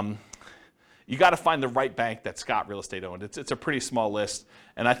 You got to find the right bank that's got real estate owned. It's a pretty small list,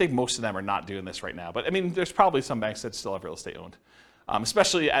 and I think most of them are not doing this right now. But I mean, there's probably some banks that still have real estate owned,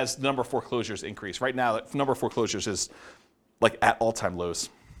 especially as the number of foreclosures increase. Right now, the number of foreclosures is like at all-time lows.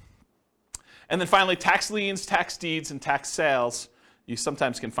 And then finally, tax liens, tax deeds, and tax sales. You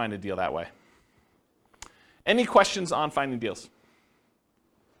sometimes can find a deal that way. Any questions on finding deals?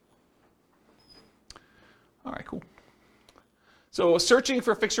 All right, cool. So searching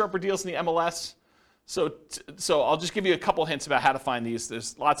for fixer-upper deals in the MLS. So I'll just give you a couple hints about how to find these.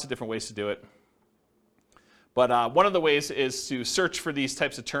 There's lots of different ways to do it. But one of the ways is to search for these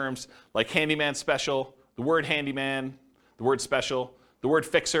types of terms like handyman special, the word handyman, the word special, the word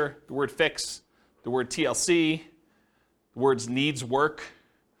fixer, the word fix, the word TLC, the words needs work,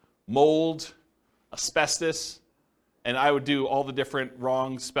 mold, asbestos, and I would do all the different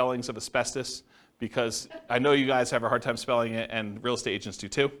wrong spellings of asbestos, because I know you guys have a hard time spelling it, and real estate agents do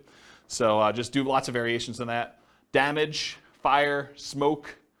too. So just do lots of variations on that. Damage, fire,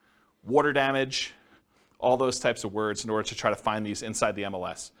 smoke, water damage, all those types of words in order to try to find these inside the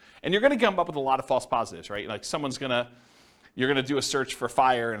MLS. And you're going to come up with a lot of false positives, right? Like you're going to do a search for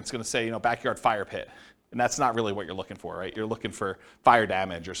fire, and it's going to say, backyard fire pit. And that's not really what you're looking for, right? You're looking for fire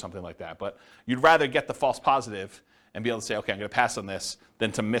damage or something like that. But you'd rather get the false positive and be able to say, okay, I'm going to pass on this,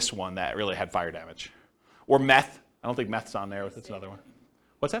 than to miss one that really had fire damage. Or meth. I don't think meth's on there. That's another one.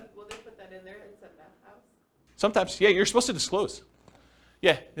 What's that? Will they put that in there? It's a meth house? Sometimes. Yeah, you're supposed to disclose.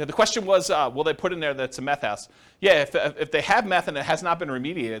 Yeah, the question was, will they put in there that it's a meth house? Yeah, if they have meth and it has not been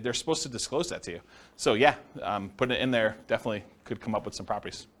remediated, they're supposed to disclose that to you. So yeah, putting it in there definitely could come up with some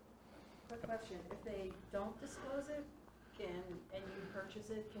properties. Quick question. If they don't disclose it, and you purchase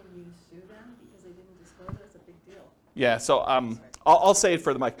it, can you sue them because they didn't disclose it? It's a big deal. Yeah, so I'll say it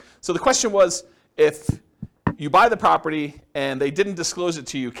for the mic. So the question was, if you buy the property and they didn't disclose it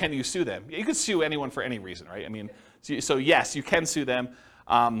to you, can you sue them? You could sue anyone for any reason, right? I mean, so yes, you can sue them.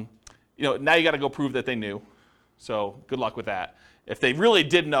 Now you got to go prove that they knew. So good luck with that. If they really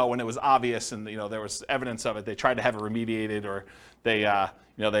did know and it was obvious and there was evidence of it, they tried to have it remediated, or they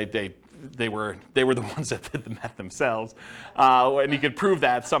were the ones that did the meth themselves, and you could prove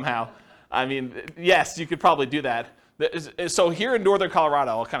that somehow. I mean, yes, you could probably do that. So here in Northern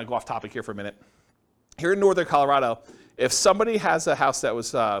Colorado, I'll kind of go off topic here for a minute. Here in Northern Colorado, if somebody has a house that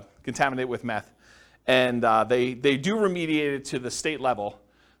was contaminated with meth, and they do remediate it to the state level,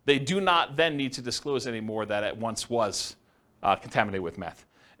 they do not then need to disclose anymore that it once was contaminated with meth.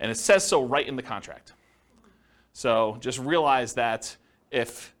 And it says so right in the contract. So just realize that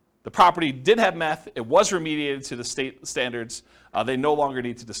if the property did have meth, it was remediated to the state standards, they no longer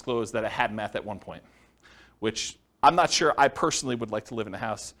need to disclose that it had meth at one point, which I'm not sure I personally would like to live in a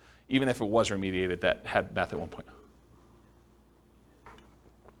house, even if it was remediated, that had meth at one point.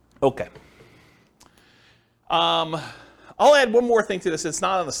 Okay. I'll add one more thing to this. It's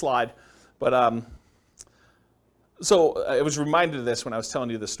not on the slide, but so I was reminded of this when I was telling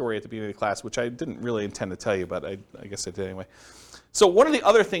you the story at the beginning of the class, which I didn't really intend to tell you, but I guess I did anyway. So one of the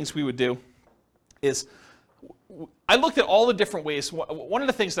other things we would do is I looked at all the different ways. One of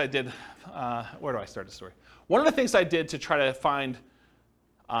the things that I did, where do I start the story? One of the things I did to try to find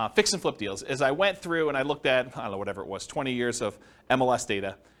fix and flip deals is I went through and I looked at, I don't know, whatever it was, 20 years of MLS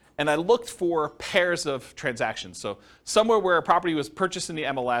data. And I looked for pairs of transactions. So somewhere where a property was purchased in the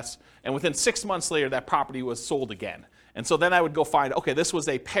MLS, and within 6 months later, that property was sold again. And so then I would go find, okay, this was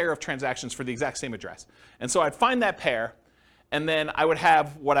a pair of transactions for the exact same address. And so I'd find that pair, and then I would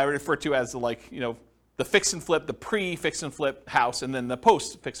have what I would refer to as the fix and flip, the pre-fix and flip house, and then the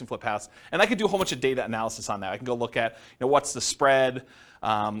post-fix and flip house. And I could do a whole bunch of data analysis on that. I can go look at, what's the spread,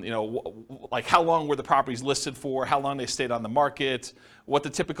 like how long were the properties listed for, how long they stayed on the market, what the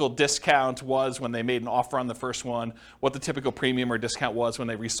typical discount was when they made an offer on the first one, what the typical premium or discount was when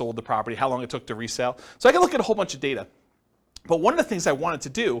they resold the property, how long it took to resell. So I can look at a whole bunch of data. But one of the things I wanted to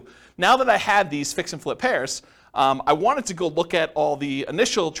do, now that I had these fix and flip pairs, I wanted to go look at all the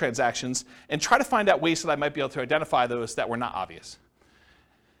initial transactions and try to find out ways that I might be able to identify those that were not obvious.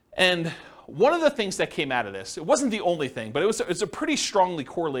 And one of the things that came out of this, it wasn't the only thing, but it was a pretty strongly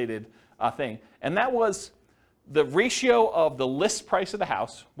correlated thing, and that was the ratio of the list price of the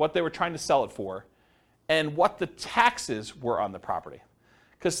house, what they were trying to sell it for, and what the taxes were on the property.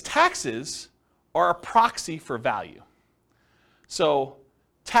 Because taxes are a proxy for value. So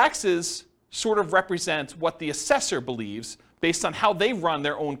taxes sort of represent what the assessor believes, based on how they run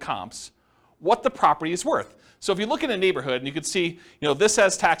their own comps, what the property is worth. So if you look in a neighborhood and you can see, this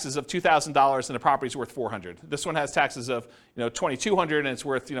has taxes of $2,000 and the property's worth $400. This one has taxes of, $2,200 and it's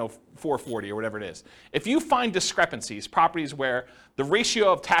worth, $440 or whatever it is. If you find discrepancies, properties where the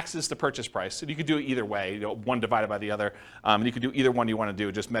ratio of taxes to purchase price, and you could do it either way, one divided by the other, and you could do either one you want to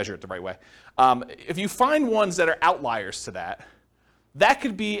do, just measure it the right way. If you find ones that are outliers to that, that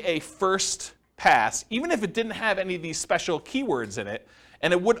could be a first pass, even if it didn't have any of these special keywords in it,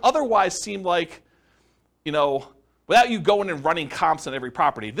 and it would otherwise seem like, without you going and running comps on every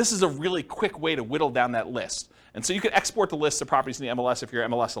property, this is a really quick way to whittle down that list. And so you could export the list of properties in the MLS if your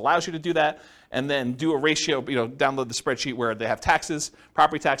MLS allows you to do that, and then do a ratio, download the spreadsheet where they have taxes,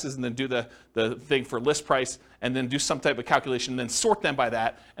 property taxes, and then do the thing for list price, and then do some type of calculation, and then sort them by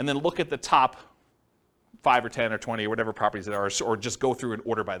that, and then look at the top 5 or 10 or 20 or whatever properties there are, or just go through and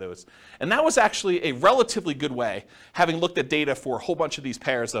order by those. And that was actually a relatively good way, having looked at data for a whole bunch of these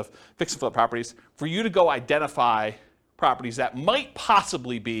pairs of fix and flip properties, for you to go identify properties that might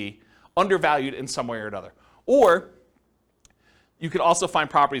possibly be undervalued in some way or another. Or you could also find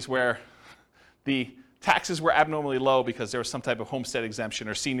properties where the taxes were abnormally low because there was some type of homestead exemption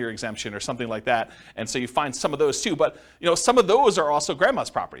or senior exemption or something like that. And so you find some of those too. But some of those are also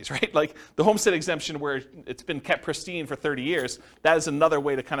grandma's properties, right? Like the homestead exemption where it's been kept pristine for 30 years, that is another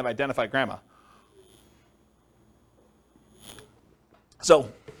way to kind of identify grandma.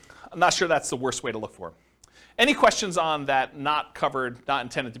 So I'm not sure that's the worst way to look for. Any questions on that not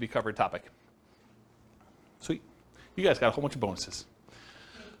intended to be covered topic? Sweet. You guys got a whole bunch of bonuses.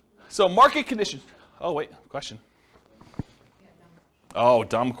 So market conditions. Oh, wait, question. Oh,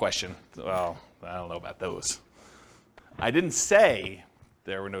 dumb question. Well, I don't know about those. I didn't say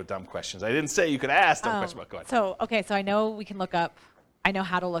there were no dumb questions. I didn't say you could ask dumb questions. Go ahead. So I know I know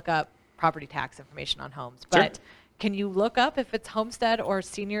how to look up property tax information on homes, but Sure. Can you look up if it's homestead or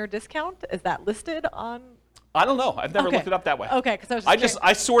senior discount? Is that listed on? I don't know. I've never looked it up that way. Okay, because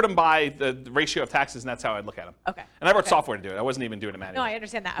I sort them by the ratio of taxes, and that's how I'd look at them. Okay. And I wrote software to do it. I wasn't even doing it manually. No, I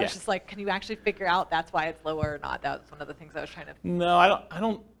understand that. I was just like, can you actually figure out that's why it's lower or not? That was one of the things I was trying to. No, I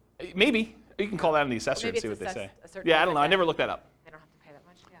don't. Maybe you can call that in the assessor and see what they say. Yeah, I don't know. I never looked that up. They don't have to pay that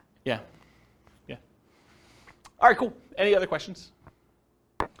much. Yeah. Yeah. All right, cool. Any other questions?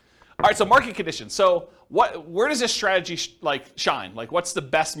 All right, so market conditions. So where does this strategy shine? Like, what's the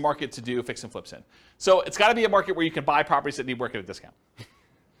best market to do fix and flips in? So it's got to be a market where you can buy properties that need work at a discount.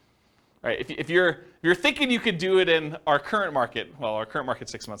 Right? If you're thinking you could do it in our current market, well, our current market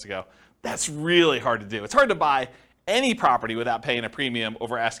 6 months ago, that's really hard to do. It's hard to buy any property without paying a premium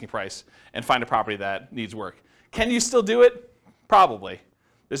over asking price and find a property that needs work. Can you still do it? Probably.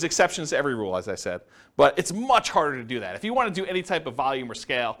 There's exceptions to every rule, as I said, but it's much harder to do that. If you want to do any type of volume or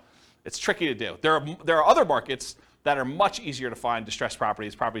scale, it's tricky to do. There are other markets that are much easier to find distressed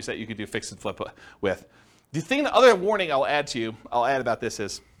properties that you could do fix and flip with. The other warning I'll add about this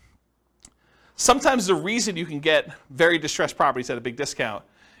is sometimes the reason you can get very distressed properties at a big discount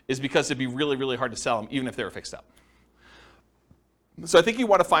is because it'd be really, really hard to sell them even if they were fixed up. So I think you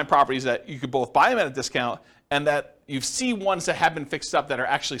want to find properties that you could both buy them at a discount and that you see ones that have been fixed up that are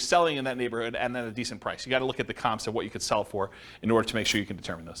actually selling in that neighborhood and at a decent price. You got to look at the comps of what you could sell for in order to make sure you can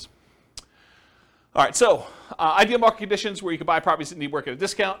determine those. All right, so ideal market conditions where you can buy properties that need work at a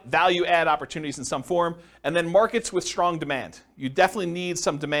discount, value add opportunities in some form, and then markets with strong demand. You definitely need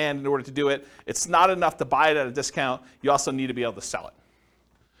some demand in order to do it. It's not enough to buy it at a discount. You also need to be able to sell it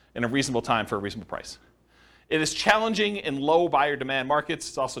in a reasonable time for a reasonable price. It is challenging in low buyer demand markets.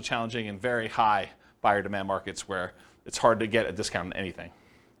 It's also challenging in very high buyer demand markets where it's hard to get a discount on anything.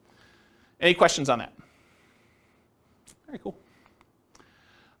 Any questions on that? Very cool.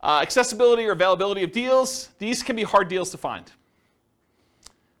 Accessibility or availability of deals. These can be hard deals to find.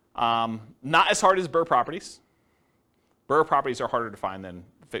 Not as hard as BRRRR properties. BRRRR properties are harder to find than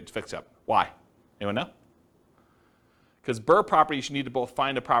fix up. Why? Anyone know? Because BRRRR properties, you need to both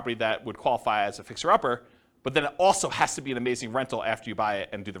find a property that would qualify as a fixer-upper, but then it also has to be an amazing rental after you buy it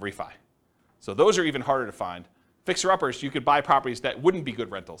and do the refi. So those are even harder to find. Fixer-uppers, you could buy properties that wouldn't be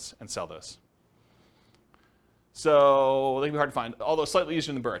good rentals and sell those. So they can be hard to find, although slightly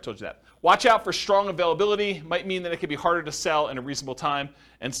easier than Burr, I told you that. Watch out for strong availability. Might mean that it can be harder to sell in a reasonable time.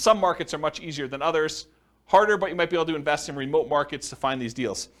 And some markets are much easier than others. Harder, but you might be able to invest in remote markets to find these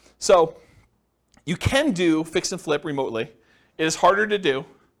deals. So you can do fix and flip remotely. It is harder to do.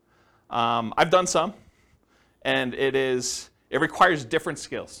 I've done some, and it requires different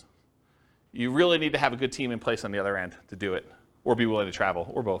skills. You really need to have a good team in place on the other end to do it, or be willing to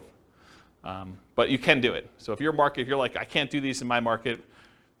travel, or both. But you can do it. So if you're like, I can't do these in my market,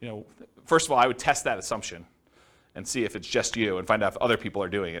 first of all, I would test that assumption and see if it's just you and find out if other people are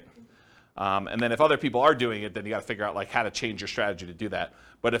doing it. And then if other people are doing it, then you got to figure out how to change your strategy to do that.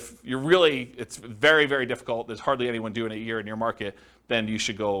 But if it's very, very difficult, there's hardly anyone doing it here in your market, then you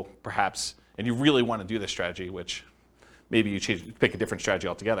should go perhaps, and you really want to do this strategy, which maybe you pick a different strategy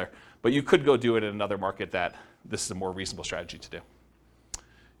altogether. But you could go do it in another market that this is a more reasonable strategy to do.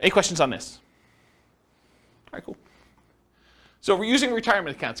 Any questions on this? All right, cool. So we're using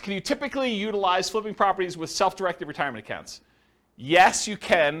retirement accounts. Can you typically utilize flipping properties with self-directed retirement accounts? Yes, you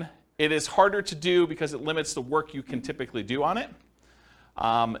can. It is harder to do because it limits the work you can typically do on it.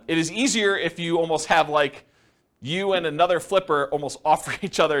 It is easier if you almost have you and another flipper almost offer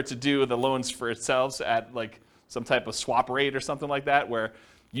each other to do the loans for itself at some type of swap rate or something like that, where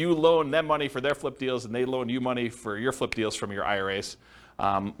you loan them money for their flip deals and they loan you money for your flip deals from your IRAs.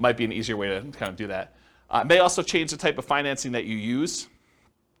 Might be an easier way to kind of do that. It may also change the type of financing that you use.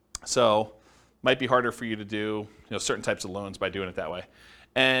 So might be harder for you to do certain types of loans by doing it that way.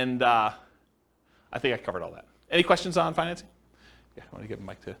 And I think I covered all that. Any questions on financing? Yeah, I want to give a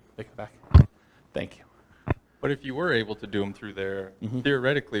mic to make it back. Thank you. But if you were able to do them through there,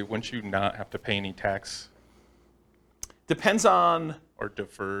 theoretically, wouldn't you not have to pay any tax? Depends on... Or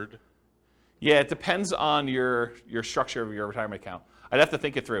deferred? Yeah, it depends on your structure of your retirement account. I'd have to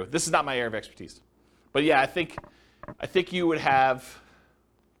think it through. This is not my area of expertise. But yeah, I think you would have...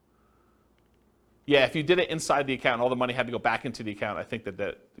 Yeah, if you did it inside the account, all the money had to go back into the account. I think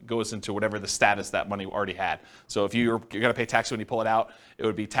that goes into whatever the status that money already had. So if you're going to pay tax when you pull it out, it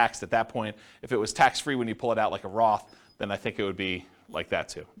would be taxed at that point. If it was tax-free when you pull it out like a Roth, then I think it would be like that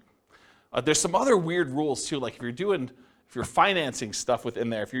too. There's some other weird rules too, like if you're financing stuff within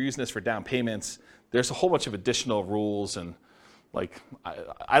there, if you're using this for down payments, there's a whole bunch of additional rules, and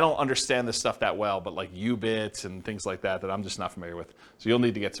I don't understand this stuff that well, but UBITs and things like that I'm just not familiar with. So you'll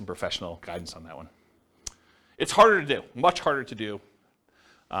need to get some professional guidance on that one. It's harder to do, much harder to do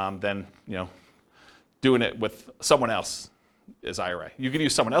than doing it with someone else's IRA. You can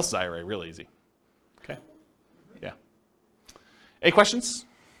use someone else's IRA real easy. Okay? Yeah. Any questions?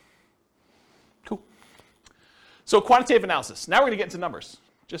 Cool. So quantitative analysis. Now we're going to get into numbers,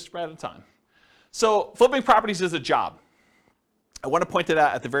 just right out of time. So flipping properties is a job. I want to point it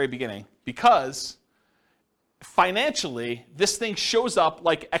out at the very beginning because financially, this thing shows up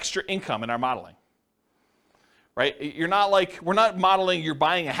like extra income in our modeling. Right? We're not modeling you're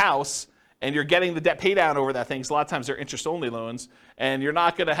buying a house and you're getting the debt pay down over that thing. So a lot of times they're interest-only loans, and you're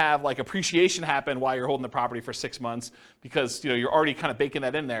not going to have appreciation happen while you're holding the property for 6 months because you're already kind of baking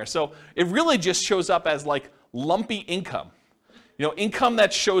that in there. So it really just shows up as lumpy income. Income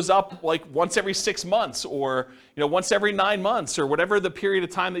that shows up once every 6 months or once every 9 months or whatever the period of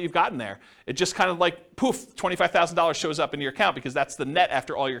time that you've gotten there. It just kind of poof, $25,000 shows up in your account because that's the net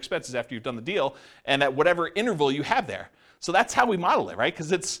after all your expenses after you've done the deal and at whatever interval you have there. So that's how we model it, right?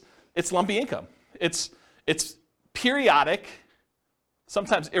 Because it's lumpy income. It's periodic,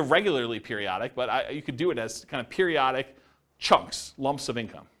 sometimes irregularly periodic, but you could do it as kind of periodic chunks, lumps of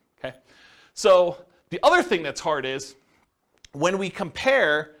income. Okay. So the other thing that's hard is when we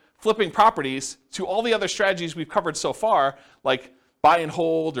compare flipping properties to all the other strategies we've covered so far, like buy and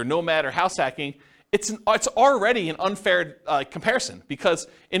hold or nomad or house hacking, it's already an unfair comparison because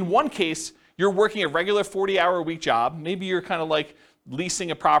in one case, you're working a regular 40-hour-a-week job. Maybe you're kind of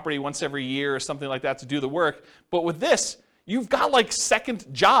leasing a property once every year or something like that to do the work. But with this, you've got second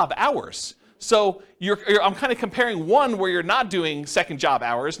job hours. So I'm kind of comparing one where you're not doing second job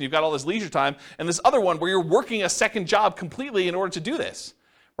hours and you've got all this leisure time, and this other one where you're working a second job completely in order to do this,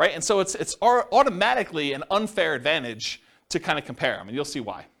 right? And so it's automatically an unfair advantage to kind of compare them, and you'll see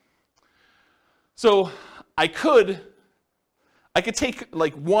why. So I could take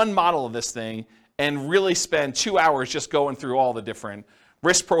one model of this thing and really spend 2 hours just going through all the different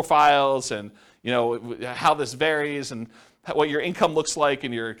risk profiles and how this varies and what your income looks like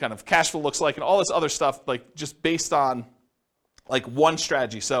and your kind of cash flow looks like and all this other stuff, just based on one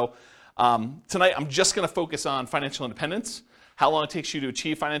strategy. So tonight I'm just going to focus on financial independence, how long it takes you to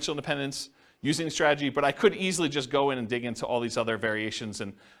achieve financial independence, using the strategy, but I could easily just go in and dig into all these other variations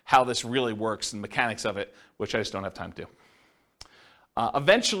and how this really works and mechanics of it, which I just don't have time to do.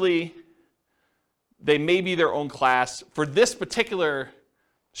 Eventually, they may be their own class. For this particular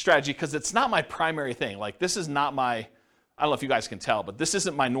strategy, because it's not my primary thing, like this is not my, I don't know if you guys can tell, but this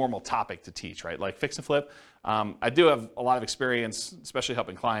isn't my normal topic to teach, right? Like fix and flip. I do have a lot of experience, especially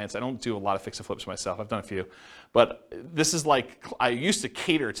helping clients. I don't do a lot of fix and flips myself. I've done a few. But this is like, I used to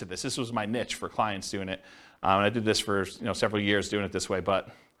cater to this. This was my niche for clients doing it. And I did this for several years doing it this way, but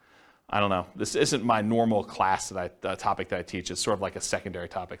I don't know. This isn't my normal class topic that I teach. It's sort of like a secondary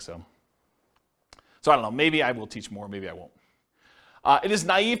topic. So I don't know. Maybe I will teach more. Maybe I won't. It is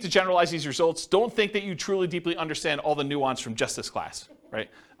naive to generalize these results. Don't think that you truly deeply understand all the nuance from just this class, right?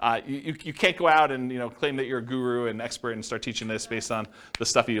 You can't go out and claim that you're a guru and expert and start teaching this based on the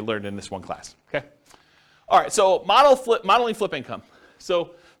stuff you learned in this one class, okay? All right, so modeling flip income.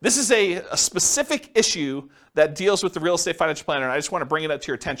 So this is a specific issue that deals with the real estate financial planner, and I just want to bring it up to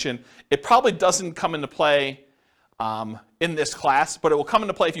your attention. It probably doesn't come into play in this class, but it will come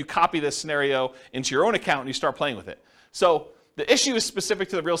into play if you copy this scenario into your own account and you start playing with it. So the issue is specific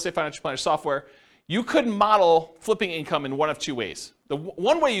to the real estate financial planner software. You could model flipping income in one of two ways. The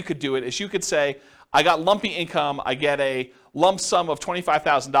one way you could do it is you could say, I got lumpy income, I get a lump sum of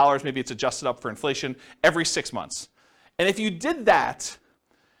 $25,000, maybe it's adjusted up for inflation, every 6 months. And if you did that,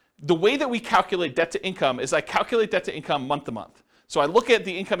 the way that we calculate debt to income is I calculate debt to income month to month. So I look at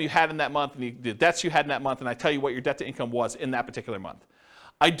the income you had in that month and the debts you had in that month, and I tell you what your debt to income was in that particular month.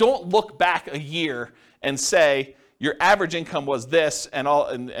 I don't look back a year and say, your average income was this,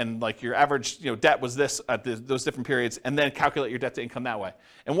 and like your average debt was this at those different periods, and then calculate your debt to income that way.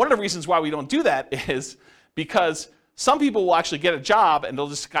 And one of the reasons why we don't do that is because some people will actually get a job and they'll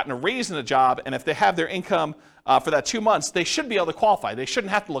just gotten a raise in a job, and if they have their income for that 2 months, they should be able to qualify. They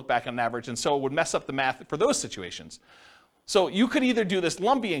shouldn't have to look back on an average, and so it would mess up the math for those situations. So you could either do this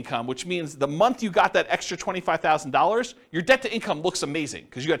lumpy income, which means the month you got that extra $25,000, your debt to income looks amazing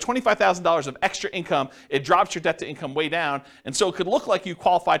because you got $25,000 of extra income. It drops your debt to income way down, and so it could look like you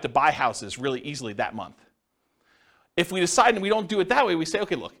qualified to buy houses really easily that month. If we decide and we don't do it that way, we say,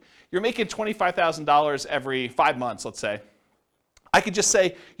 okay, look, you're making $25,000 every 5 months, let's say. I could just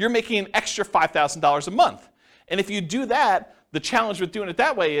say you're making an extra $5,000 a month. And if you do that, the challenge with doing it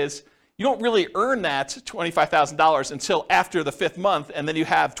that way is you don't really earn that $25,000 until after the 5th month, and then you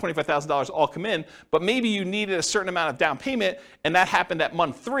have $25,000 all come in, but maybe you needed a certain amount of down payment, and that happened at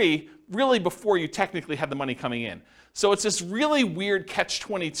month 3, really before you technically had the money coming in. So it's this really weird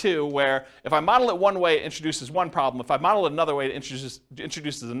catch-22 where if I model it one way, it introduces one problem. If I model it another way, it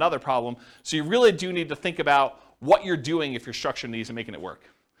introduces another problem. So you really do need to think about what you're doing if you're structuring these and making it work.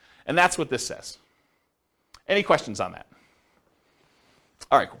 And that's what this says. Any questions on that?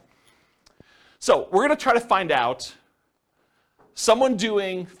 All right, cool. So we're going to try to find out someone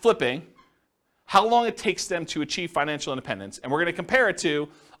doing flipping, how long it takes them to achieve financial independence, and we're going to compare it to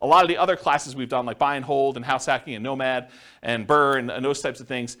a lot of the other classes we've done, like buy and hold and house hacking and nomad and BRRRR and those types of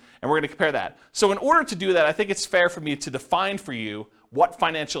things, and we're going to compare that. So in order to do that, I think it's fair for me to define for you what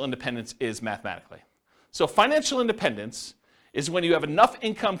financial independence is mathematically. So financial independence is when you have enough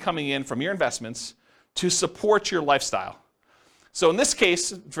income coming in from your investments to support your lifestyle. So in this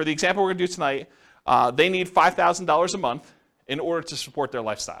case, for the example we're going to do tonight, they need $5,000 a month in order to support their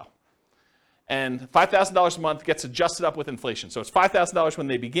lifestyle. And $5,000 a month gets adjusted up with inflation. So it's $5,000 when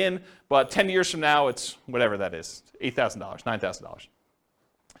they begin, but 10 years from now, it's whatever that is, $8,000, $9,000.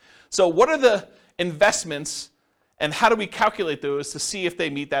 So what are the investments, and how do we calculate those to see if they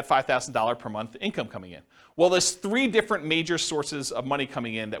meet that $5,000 per month income coming in? Well, there's 3 different major sources of money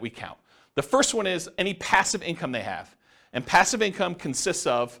coming in that we count. The first one is any passive income they have. And passive income consists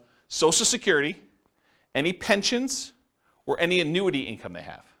of Social Security, any pensions, or any annuity income they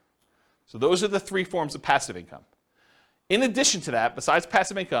have. So those are the 3 forms of passive income. In addition to that, besides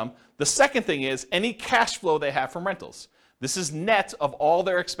passive income, the second thing is any cash flow they have from rentals. This is net of all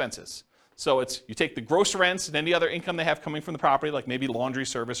their expenses. So it's you take the gross rents and any other income they have coming from the property, like maybe laundry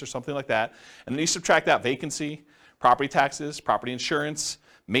service or something like that, and then you subtract out vacancy, property taxes, property insurance,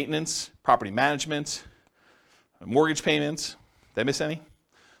 maintenance, property management, mortgage payments. Did I miss any?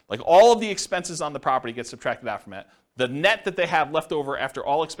 Like all of the expenses on the property get subtracted out from it. The net that they have left over after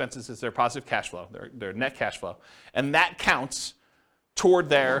all expenses is their positive cash flow, their net cash flow. And that counts toward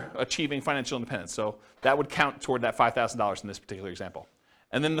their achieving financial independence. So that would count toward that $5,000 in this particular example.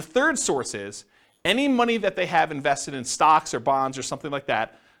 And then the third source is any money that they have invested in stocks or bonds or something like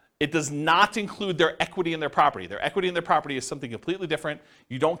that, it does not include their equity in their property. Their equity in their property is something completely different.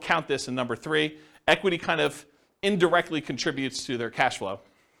 You don't count this in number 3. Equity kind of indirectly contributes to their cash flow.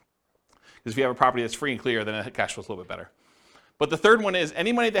 Because if you have a property that's free and clear, then it cash flows a little bit better. But the third one is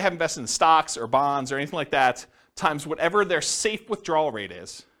any money they have invested in stocks or bonds or anything like that times whatever their safe withdrawal rate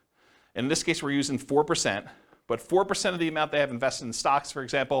is. In this case, we're using 4%, but 4% of the amount they have invested in stocks, for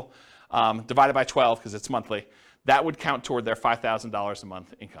example, divided by 12 because it's monthly, that would count toward their $5,000 a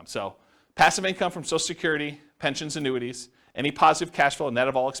month income. So passive income from Social Security, pensions, annuities, any positive cash flow net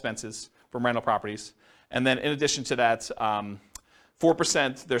of all expenses from rental properties, and then in addition to that,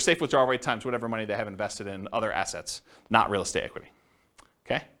 4%, their safe withdrawal rate times whatever money they have invested in other assets, not real estate equity.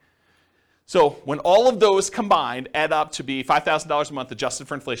 Okay? So when all of those combined add up to be $5,000 a month adjusted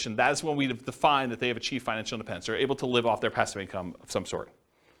for inflation, that is when we define that they have achieved financial independence. They're able to live off their passive income of some sort.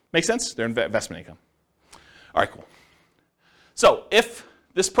 Make sense? Their investment income. All right, cool. So if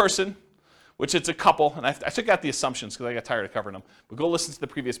this person, which it's a couple, and I took out the assumptions because I got tired of covering them, but go listen to the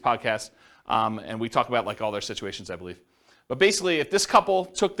previous podcast, and we talk about like all their situations, I believe. But basically, if this couple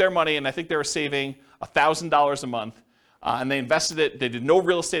took their money, and I think they were saving $1,000 a month, and they invested it, they did no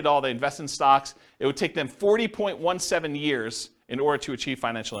real estate at all, they invested in stocks, it would take them 40.17 years in order to achieve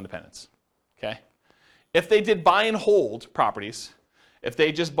financial independence. Okay? If they did buy and hold properties, if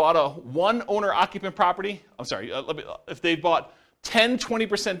they just bought a one owner occupant property, if they bought 10,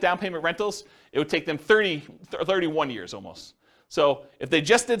 20% down payment rentals, it would take them 31 years almost. So if they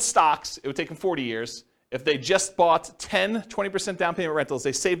just did stocks, it would take them 40 years. If they just bought 10, 20% down payment rentals,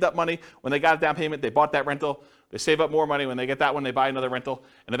 they saved up money when they got a down payment, they bought that rental, they save up more money when they get that one, they buy another rental,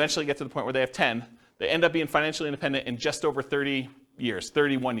 and eventually get to the point where they have 10. They end up being financially independent in just over 30 years,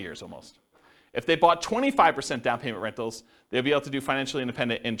 31 years almost. If they bought 25% down payment rentals, they'll be able to do financially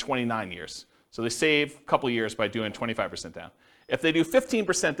independent in 29 years. So they save a couple years by doing 25% down. If they do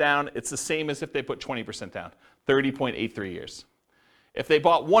 15% down, it's the same as if they put 20% down, 30.83 years. If they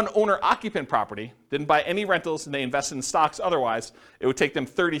bought one owner-occupant property, didn't buy any rentals, and they invested in stocks otherwise, it would take them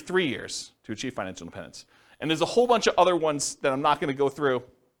 33 years to achieve financial independence. And there's a whole bunch of other ones that I'm not going to go through.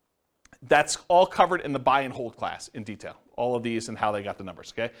 That's all covered in the buy and hold class in detail, all of these and how they got the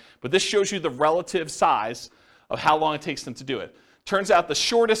numbers, okay? But this shows you the relative size of how long it takes them to do it. Turns out the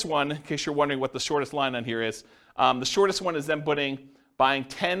shortest one, in case you're wondering what the shortest line on here is, the shortest one is them buying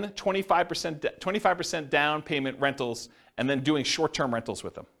 10, 25% down payment rentals and then doing short-term rentals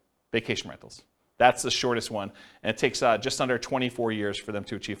with them, vacation rentals. That's the shortest one, and it takes just under 24 years for them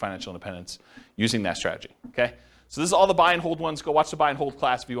to achieve financial independence using that strategy, okay? So this is all the buy and hold ones. Go watch the buy and hold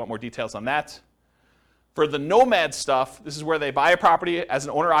class if you want more details on that. For the nomad stuff, this is where they buy a property as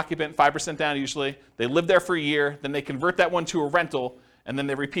an owner-occupant, 5% down usually. They live there for a year, then they convert that one to a rental, and then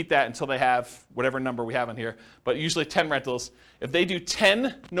they repeat that until they have whatever number we have on here, but usually 10 rentals. If they do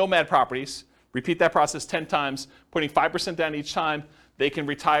 10 nomad properties, repeat that process 10 times, putting 5% down each time, they can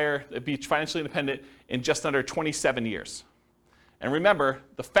retire, be financially independent in just under 27 years. And remember,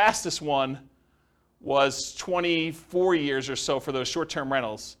 the fastest one was 24 years or so for those short-term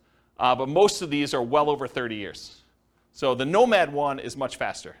rentals, but most of these are well over 30 years. So the nomad one is much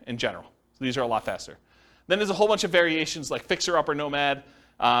faster in general. So these are a lot faster. Then there's a whole bunch of variations like fixer-upper nomad,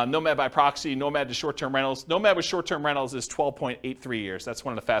 nomad by proxy, nomad to short-term rentals. Nomad with short-term rentals is 12.83 years. That's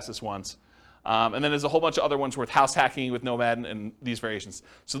one of the fastest ones. And then there's a whole bunch of other ones with house hacking with nomad and these variations.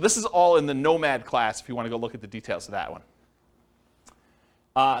 So this is all in the nomad class if you want to go look at the details of that one.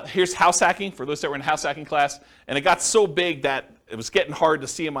 Here's house hacking for those that were in house hacking class. And it got so big that it was getting hard to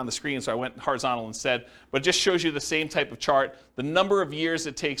see them on the screen, so I went horizontal instead. But it just shows you the same type of chart, the number of years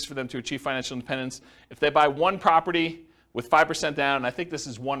it takes for them to achieve financial independence. If they buy one property with 5% down, and I think this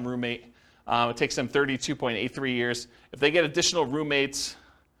is one roommate, it takes them 32.83 years. If they get additional roommates,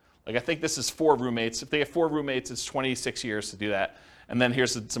 like I think this is 4 roommates. If they have 4 roommates, it's 26 years to do that. And then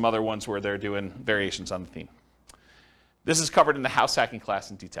here's some other ones where they're doing variations on the theme. This is covered in the house hacking class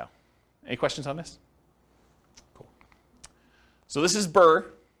in detail. Any questions on this? Cool. So this is BRRRR.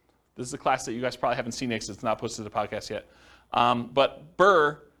 This is a class that you guys probably haven't seen yet because it's not posted to the podcast yet. But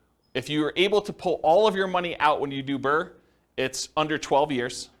BRRRR, if you are able to pull all of your money out when you do BRRRR, it's under 12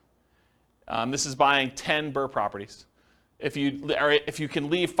 years. This is buying 10 BRRRR properties. If you can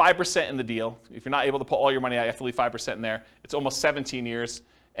leave 5% in the deal, if you're not able to pull all your money out, you have to leave 5% in there. It's almost 17 years.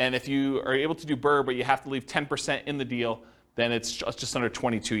 And if you are able to do BRRRR, but you have to leave 10% in the deal, then it's just under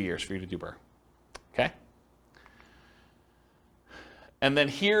 22 years for you to do BRRRR. Okay? And then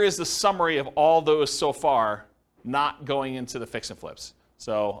here is the summary of all those so far, not going into the fix and flips.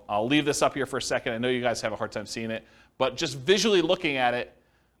 So I'll leave this up here for a second. I know you guys have a hard time seeing it, but just visually looking at it,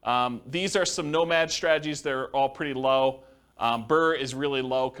 these are some nomad strategies. They're all pretty low. BRRRR is really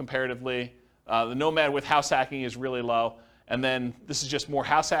low comparatively. The nomad with house hacking is really low. And then this is just more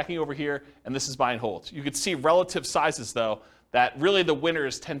house hacking over here, and this is buy and hold. You could see relative sizes, though, that really the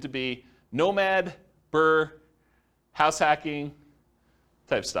winners tend to be nomad, BRRRR, house hacking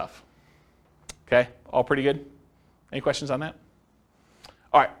type stuff. Okay, all pretty good? Any questions on that?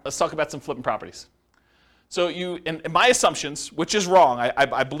 All right, let's talk about some flipping properties. So in my assumptions, which is wrong,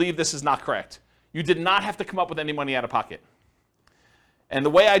 I believe this is not correct, you did not have to come up with any money out of pocket. And the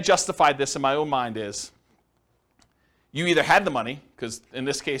way I justified this in my own mind is, you either had the money, because in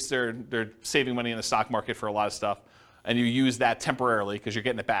this case they're saving money in the stock market for a lot of stuff, and you use that temporarily because you're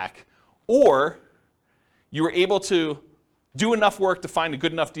getting it back, or you were able to do enough work to find a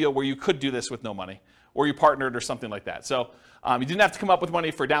good enough deal where you could do this with no money, or you partnered or something like that. So you didn't have to come up with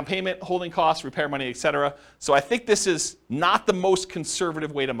money for down payment, holding costs, repair money, etc. So I think this is not the most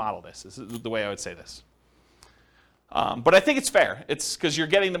conservative way to model this. This is the way I would say this. But I think it's fair. It's because you're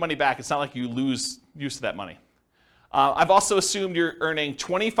getting the money back. It's not like you lose use of that money. I've also assumed you're earning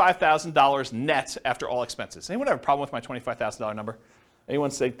 $25,000 net after all expenses. Anyone have a problem with my $25,000 number?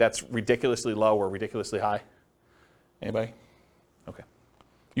 Anyone think that's ridiculously low or ridiculously high? Anybody? Okay.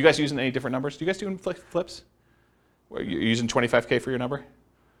 You guys using any different numbers? Do you guys do flips? You're using 25K for your number?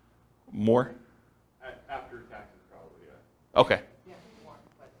 More? After taxes, probably, yeah. Okay. Yeah, more,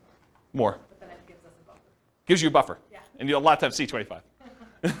 but More. then it gives us a buffer. Gives you a buffer. Yeah. And you a lot of times see 25.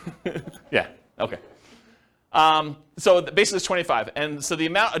 Yeah, okay. So basically it's 25. And so the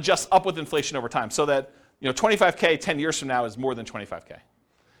amount adjusts up with inflation over time. So that 25K 10 years from now is more than 25K.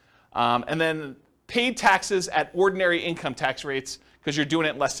 And then paid taxes at ordinary income tax rates because you're doing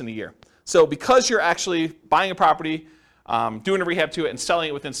it in less than a year. So because you're actually buying a property, doing a rehab to it, and selling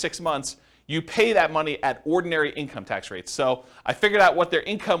it within 6 months, you pay that money at ordinary income tax rates. So I figured out what their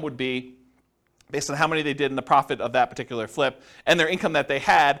income would be based on how many they did in the profit of that particular flip and their income that they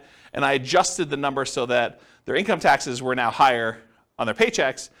had, and I adjusted the number so that their income taxes were now higher on their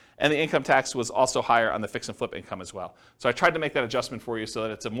paychecks, and the income tax was also higher on the fix and flip income as well. So I tried to make that adjustment for you so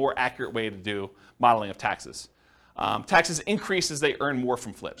that it's a more accurate way to do modeling of taxes. Taxes increase as they earn more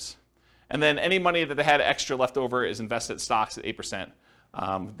from flips. And then any money that they had extra left over is invested in stocks at 8%.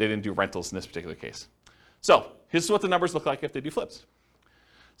 They didn't do rentals in this particular case. So here's what the numbers look like if they do flips.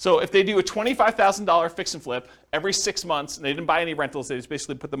 So if they do a $25,000 fix and flip every 6 months, and they didn't buy any rentals, they just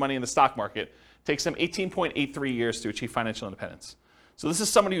basically put the money in the stock market, it takes them 18.83 years to achieve financial independence. So this is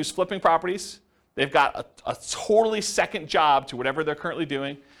somebody who's flipping properties. They've got a totally second job to whatever they're currently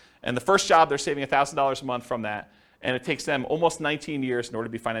doing. And the first job, they're saving $1,000 a month from that. And it takes them almost 19 years in order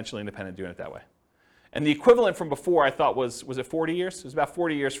to be financially independent doing it that way. And the equivalent from before, I thought, was it 40 years? It was about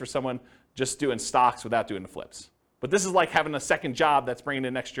 40 years for someone just doing stocks without doing the flips. But this is like having a second job that's bringing in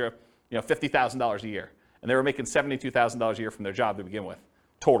an extra $50,000 a year. And they were making $72,000 a year from their job to begin with,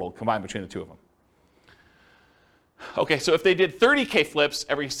 total, combined between the two of them. Okay, so if they did 30K flips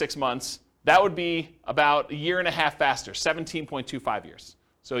every 6 months, that would be about a year and a half faster, 17.25 years.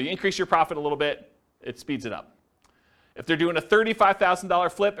 So you increase your profit a little bit, it speeds it up. If they're doing a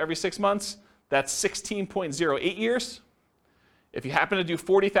 $35,000 flip every 6 months, that's 16.08 years. If you happen to do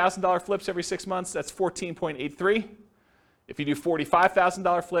 $40,000 flips every 6 months, that's 14.83. If you do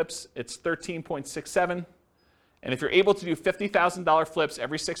 $45,000 flips, it's 13.67. And if you're able to do $50,000 flips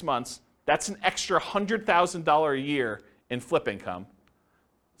every 6 months, that's an extra $100,000 a year in flip income.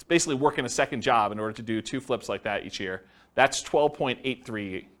 It's basically working a second job in order to do 2 flips like that each year. That's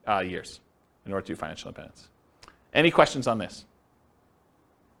 12.83 years in order to do financial independence. Any questions on this?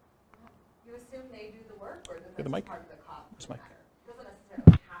 You assume they do the work, or the mic? part of the cost? Where's the mic? It doesn't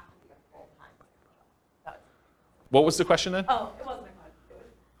necessarily have to be a full-time. What was the question then? Oh, it wasn't a question.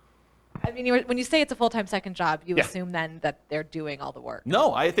 I mean, when you say it's a full-time second job, you Yeah. assume then that they're doing all the work.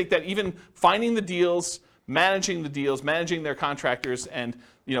 No, I think that even finding the deals, managing their contractors, and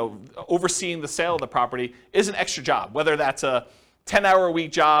overseeing the sale of the property is an extra job. Whether that's a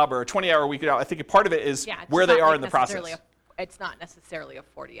 10-hour-a-week job or a 20-hour-a-week job, I think a part of it is where they are in the process. It's not necessarily a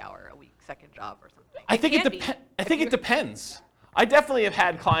 40-hour-a-week second job or something. I think can it be. I think it depends. I definitely have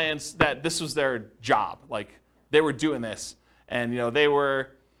had clients that this was their job, like they were doing this, and they were,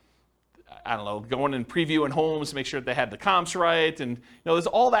 I don't know, going and previewing homes to make sure that they had the comps right, and there's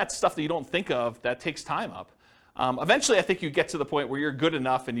all that stuff that you don't think of that takes time up. Eventually, I think you get to the point where you're good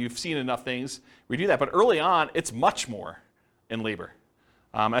enough and you've seen enough things where you do that. But early on, it's much more in labor.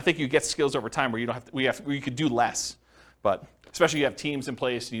 I think you get skills over time where you don't have to, where you could do less. But especially you have teams in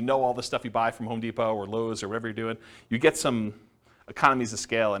place and you know all the stuff you buy from Home Depot or Lowe's or whatever you're doing, you get some economies of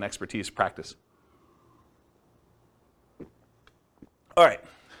scale and expertise practice. All right.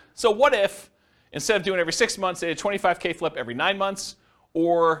 So what if instead of doing every 6 months, they did 25K flip every 9 months,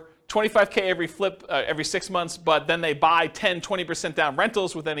 or 25K every flip every 6 months, but then they buy 10, 20% down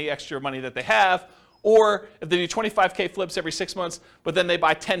rentals with any extra money that they have, Or if they do 25K flips every 6 months, but then they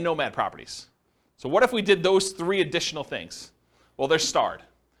buy 10 Nomad properties. So what if we did those 3 additional things? Well, they're starred.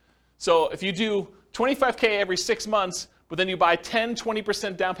 So if you do 25K every 6 months, but then you buy 10,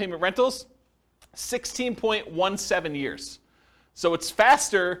 20% down payment rentals, 16.17 years. So it's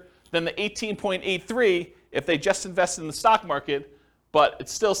faster than the 18.83 if they just invested in the stock market, but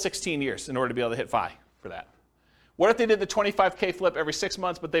it's still 16 years in order to be able to hit FI for that. What if they did the 25K flip every 6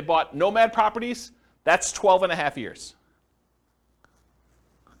 months, but they bought Nomad properties? That's 12.5 years.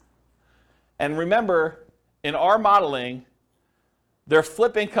 And remember, in our modeling, their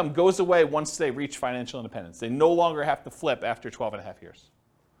flip income goes away once they reach financial independence. They no longer have to flip after 12.5 years.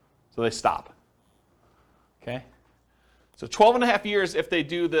 So they stop. Okay? So 12.5 years if they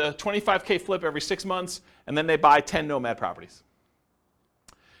do the 25K flip every 6 months, and then they buy 10 Nomad properties.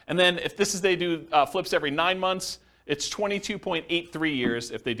 And then if this is they do flips every 9 months, it's 22.83 years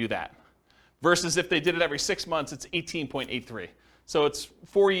if they do that. Versus if they did it every 6 months, it's 18.83. So it's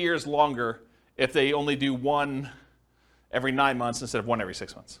 4 years longer if they only do one every 9 months instead of one every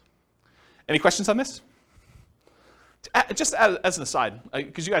 6 months. Any questions on this? Just as an aside,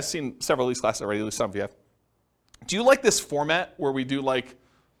 because you guys have seen several of these classes already, at least some of you have. Do you like this format where we do like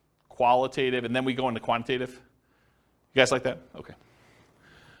qualitative and then we go into quantitative? You guys like that? Okay.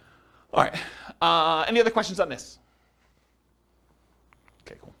 All right. Any other questions on this?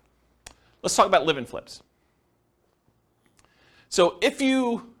 Okay, cool. Let's talk about live-in flips. So if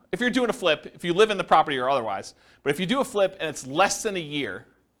you're doing a flip, if you live in the property or otherwise, but if you do a flip and it's less than a year,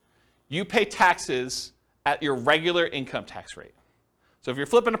 you pay taxes at your regular income tax rate. So if you're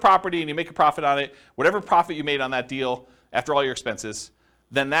flipping a property and you make a profit on it, whatever profit you made on that deal after all your expenses,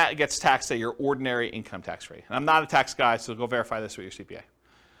 then that gets taxed at your ordinary income tax rate. And I'm not a tax guy, so go verify this with your CPA.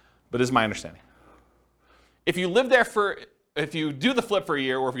 But this is my understanding. If you do the flip for a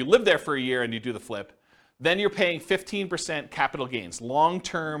year, or if you live there for a year and you do the flip, then you're paying 15% capital gains,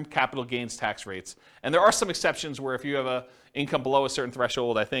 long-term capital gains tax rates. And there are some exceptions where if you have an income below a certain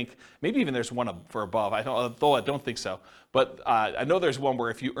threshold, I think, maybe even there's one for above, though I don't think so. But I know there's one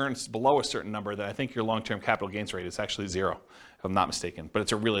where if you earn below a certain number, then I think your long-term capital gains rate is actually 0, if I'm not mistaken. But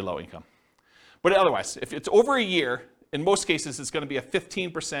it's a really low income. But otherwise, if it's over a year, in most cases, it's going to be a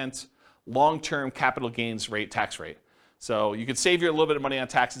 15% long-term capital gains rate tax rate. So you could save you a little bit of money on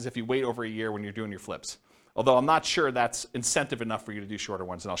taxes if you wait over a year when you're doing your flips. Although I'm not sure that's incentive enough for you to do shorter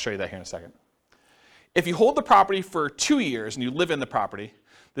ones, and I'll show you that here in a second. If you hold the property for 2 years and you live in the property,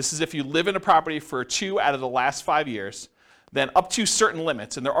 this is if you live in a property for 2 out of the last 5 years, then up to certain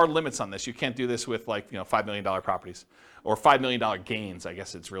limits, and there are limits on this. You can't do this with $5 million properties or $5 million gains. I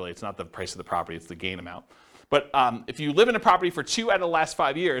guess it's not the price of the property, it's the gain amount. But if you live in a property for 2 out of the last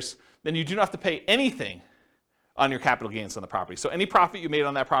 5 years, then you do not have to pay anything on your capital gains on the property. So any profit you made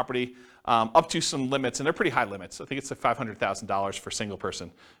on that property, up to some limits, and they're pretty high limits. I think it's like $500,000 for a single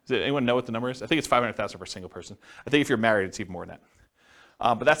person. Does anyone know what the number is? I think it's $500,000 for a single person. I think if you're married, it's even more than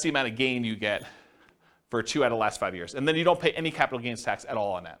that. But that's the amount of gain you get for 2 out of the last 5 years. And then you don't pay any capital gains tax at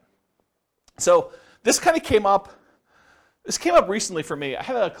all on that. So this kind of came up recently for me. I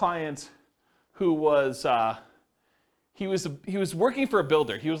had a client who was, he was working for a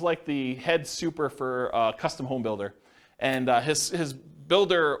builder. He was like the head super for a custom home builder. And his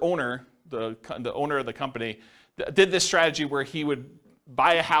builder owner, the owner of the company, did this strategy where he would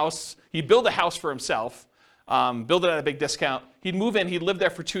buy a house, he'd build a house for himself, build it at a big discount. He'd move in, he'd live there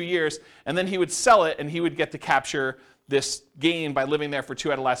for 2 years, and then he would sell it, and he would get to capture this gain by living there for 2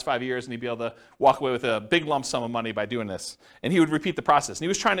 out of the last 5 years, and he'd be able to walk away with a big lump sum of money by doing this. And he would repeat the process. And he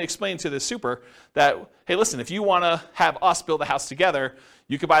was trying to explain to this super that, hey, listen, if you want to have us build a house together,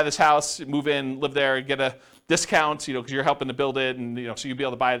 you could buy this house, move in, live there, get a discount, because you're helping to build it, and so you'd be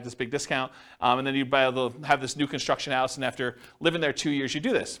able to buy it at this big discount, and then you'd be able to have this new construction house, and after living there 2 years, you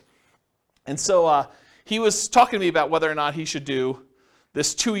do this. And so he was talking to me about whether or not he should do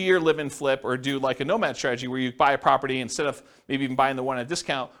this 2-year live-in flip or do like a Nomad strategy where you buy a property instead of maybe even buying the one at a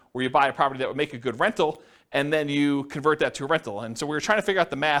discount, where you buy a property that would make a good rental and then you convert that to a rental. And so we were trying to figure out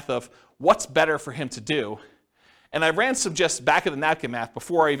the math of what's better for him to do. And I ran some just back of the napkin math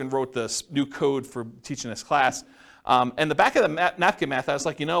before I even wrote this new code for teaching this class. And the back of the napkin math, I was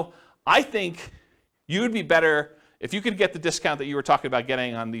like, I think you would be better if you could get the discount that you were talking about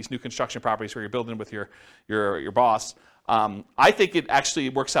getting on these new construction properties where you're building with your boss. I think it actually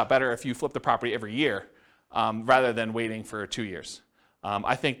works out better if you flip the property every year rather than waiting for 2 years.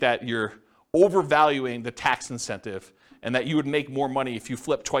 I think that you're overvaluing the tax incentive and that you would make more money if you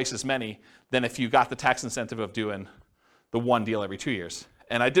flip twice as many than if you got the tax incentive of doing the one deal every 2 years.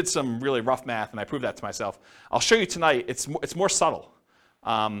 And I did some really rough math and I proved that to myself. I'll show you tonight, it's more subtle.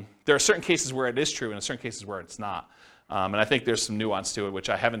 There are certain cases where it is true and certain cases where it's not. And I think there's some nuance to it, which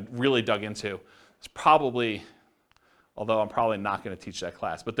I haven't really dug into. It's probably, although I'm probably not going to teach that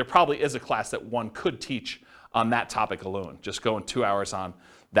class, but there probably is a class that one could teach on that topic alone, just going 2 hours on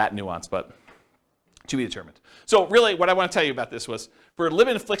that nuance, but to be determined. So really what I want to tell you about this was, for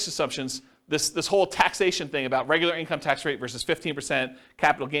live-in fixed assumptions, this whole taxation thing about regular income tax rate versus 15%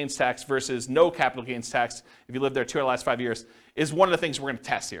 capital gains tax versus no capital gains tax if you lived there 2 out of the last 5 years is one of the things we're going to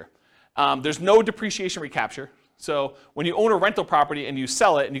test here. There's no depreciation recapture. So when you own a rental property and you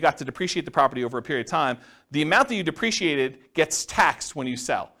sell it and you got to depreciate the property over a period of time, the amount that you depreciated gets taxed when you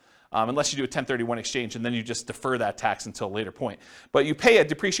sell, unless you do a 1031 exchange and then you just defer that tax until a later point. But you pay a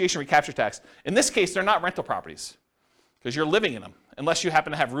depreciation recapture tax. In this case, they're not rental properties because you're living in them. Unless you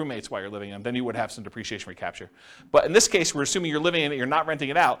happen to have roommates while you're living in them, then you would have some depreciation recapture. But in this case, we're assuming you're living in it, you're not renting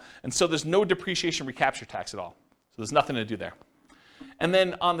it out, and so there's no depreciation recapture tax at all. So there's nothing to do there. And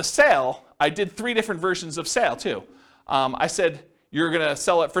then on the sale, I did 3 different versions of sale too. I said you're going to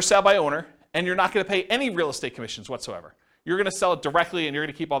sell it for sale by owner, and you're not going to pay any real estate commissions whatsoever. You're going to sell it directly, and you're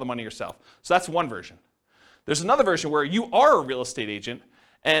going to keep all the money yourself. So that's one version. There's another version where you are a real estate agent,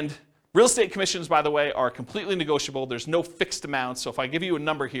 and real estate commissions, by the way, are completely negotiable. There's no fixed amount. So if I give you a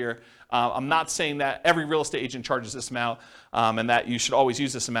number here, I'm not saying that every real estate agent charges this amount and that you should always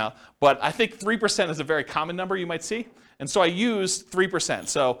use this amount. But I think 3% is a very common number you might see. And so I used 3%.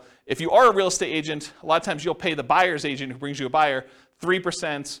 So if you are a real estate agent, a lot of times you'll pay the buyer's agent who brings you a buyer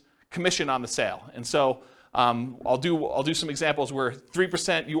 3% commission on the sale. And so I'll do some examples where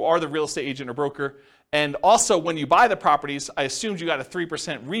 3% you are the real estate agent or broker. And also, when you buy the properties, I assumed you got a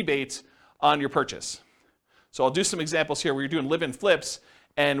 3% rebate on your purchase. So I'll do some examples here where you're doing live-in flips,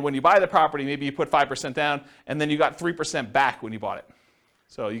 and when you buy the property, maybe you put 5% down, and then you got 3% back when you bought it.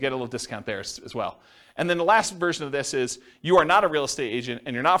 So you get a little discount there as well. And then the last version of this is you are not a real estate agent,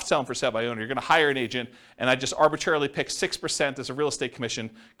 and you're not selling for sale by owner. You're going to hire an agent, and I just arbitrarily picked 6% as a real estate commission.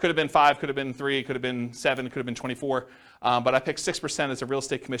 Could have been 5, could have been 3, could have been 7, could have been 24. But I picked 6% as a real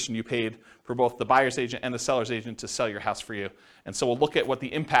estate commission you paid for both the buyer's agent and the seller's agent to sell your house for you. And so we'll look at what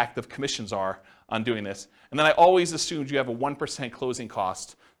the impact of commissions are on doing this. And then I always assumed you have a 1% closing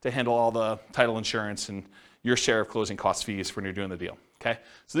cost to handle all the title insurance and your share of closing cost fees when you're doing the deal. Okay?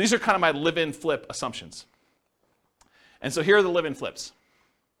 So these are kind of my live-in flip assumptions. And so here are the live-in flips.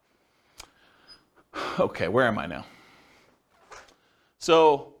 Okay, where am I now?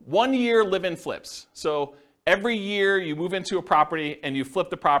 So 1 year live-in flips. So every year you move into a property and you flip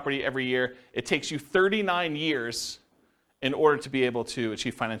the property every year. It takes you 39 years in order to be able to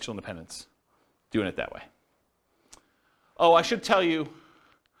achieve financial independence, doing it that way. Oh, I should tell you,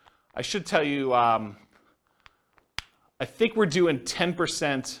 I think we're doing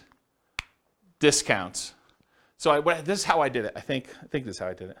 10% discounts. So this is how I did it. I think this is how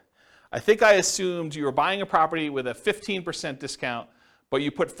I did it. I think I assumed you were buying a property with a 15% discount, but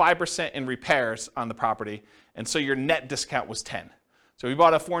you put 5% in repairs on the property, and so your net discount was 10. So if you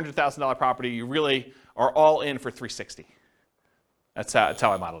bought a $400,000 property, you really are all in for $360. That's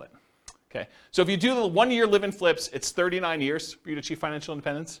how I modeled it. Okay. So if you do the 1 year live-in flips, it's 39 years for you to achieve financial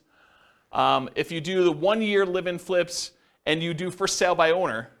independence. If you do the 1 year live-in flips and you do for sale by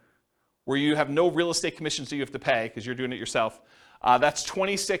owner, where you have no real estate commissions that you have to pay because you're doing it yourself, that's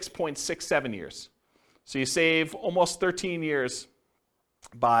 26.67 years. So you save almost 13 years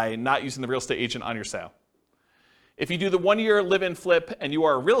by not using the real estate agent on your sale. If you do the 1 year live-in flip and you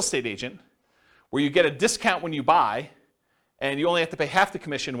are a real estate agent, where you get a discount when you buy and you only have to pay half the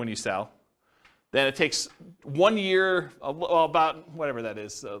commission when you sell, then it takes 1 year, about whatever that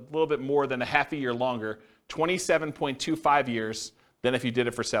is, a little bit more than a half a year longer, 27.25 years than if you did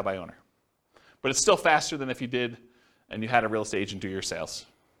it for sale by owner. But it's still faster than if you did and you had a real estate agent do your sales.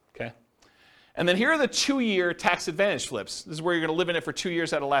 Okay? And then here are the 2 year tax advantage flips. This is where you're going to live in it for 2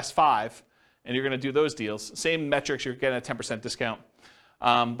 years out of the last 5, and you're going to do those deals. Same metrics, you're getting a 10% discount.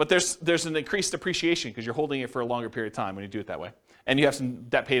 But there's an increased appreciation because you're holding it for a longer period of time when you do it that way. And you have some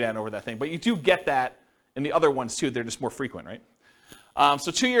debt pay down over that thing. But you do get that in the other ones too. They're just more frequent, right?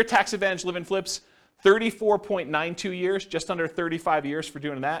 So 2 year tax advantage live-in flips, 34.92 years, just under 35 years for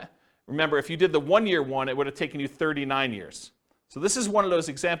doing that. Remember, if you did the 1 year one, it would have taken you 39 years. So this is one of those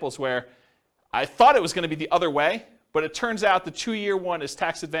examples where I thought it was going to be the other way, but it turns out the 2 year one is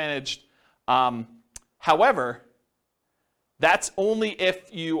tax advantaged. However, that's only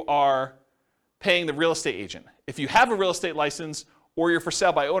if you are paying the real estate agent. If you have a real estate license or you're for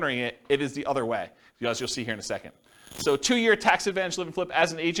sale by owning it, it is the other way, as you'll see here in a second. So 2 year tax advantage live-in flip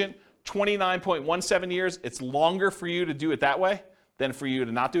as an agent, 29.17 years. It's longer for you to do it that way than for you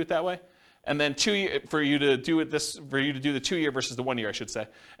to not do it that way. and then 2 year for you to do the 2 year versus the 1 year, I should say.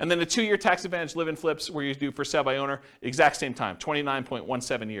 And then the 2 year tax advantage live-in flips where you do for sale by owner, exact same time,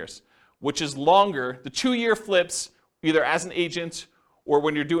 29.17 years, which is longer. The 2 year flips, either as an agent or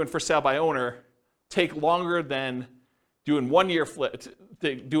when you're doing for sale by owner, take longer than doing 1 year flips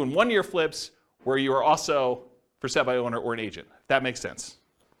where you are also for sale by owner or an agent. If that makes sense.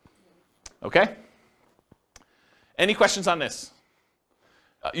 Okay? Any questions on this?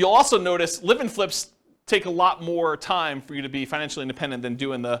 You'll also notice live-in flips take a lot more time for you to be financially independent than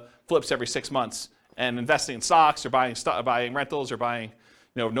doing the flips every 6 months and investing in stocks or buying rentals or buying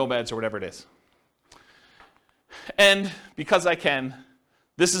nomads or whatever it is. And because I can,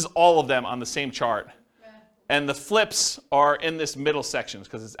 this is all of them on the same chart. And the flips are in this middle section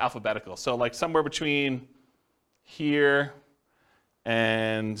because it's alphabetical. So like somewhere between here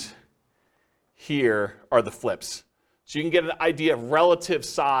and here are the flips. So you can get an idea of relative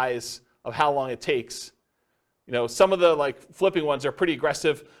size of how long it takes. Some of the flipping ones are pretty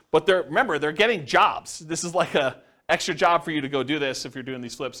aggressive, but remember, they're getting jobs. This is like a extra job for you to go do this if you're doing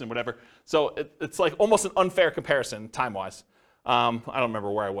these flips and whatever. So it's like almost an unfair comparison time-wise. I don't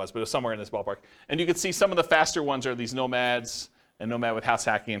remember where I was, but it was somewhere in this ballpark. And you can see some of the faster ones are these nomads and nomad with house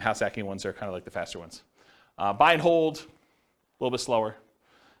hacking, and house hacking ones are kind of like the faster ones. Buy and hold, a little bit slower.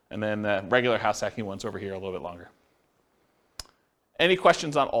 And then regular house hacking ones over here a little bit longer. Any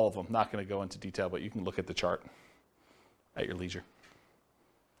questions on all of them? Not going to go into detail, but you can look at the chart at your leisure.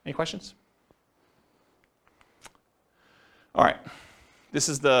 Any questions? All right. This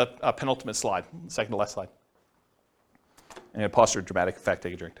is the penultimate slide, second to last slide. And pause for dramatic effect.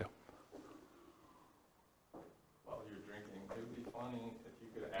 Take a drink, too. While you're drinking, it would be funny if you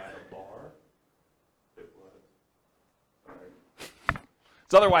could add a bar. It would.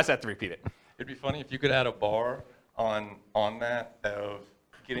 So otherwise, I have to repeat it. It'd be funny if you could add a bar on that of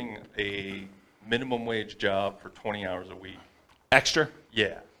getting a minimum wage job for 20 hours a week. Extra?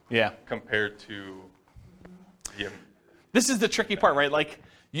 Yeah. Yeah. Compared to This is the tricky part, right? Like,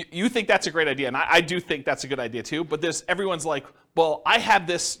 you think that's a great idea, and I do think that's a good idea too, but everyone's like, well, I have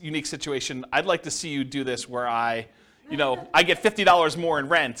this unique situation. I'd like to see you do this where I get $50 more in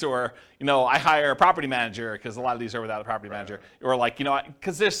rent, or, I hire a property manager, because a lot of these are without a property manager, or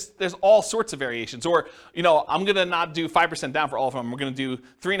because there's all sorts of variations, or, I'm going to not do 5% down for all of them. I'm going to do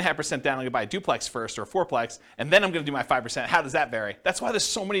 3.5% down. I'm going to buy a duplex first or a fourplex, and then I'm going to do my 5%. How does that vary? That's why there's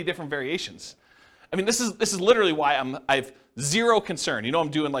so many different variations. I mean, this is literally why I've zero concern. I'm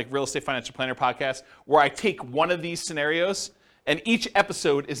doing like Real Estate Financial Planner podcast where I take one of these scenarios, and each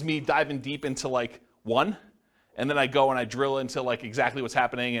episode is me diving deep into one. And then I go and I drill into exactly what's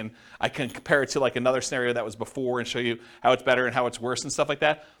happening, and I can compare it to another scenario that was before and show you how it's better and how it's worse and stuff like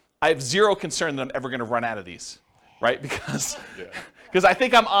that. I have zero concern that I'm ever going to run out of these, right? Because I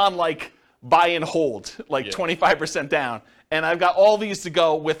think I'm on buy and hold, 25% down. And I've got all these to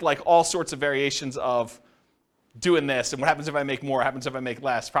go with all sorts of variations of doing this. And what happens if I make more? What happens if I make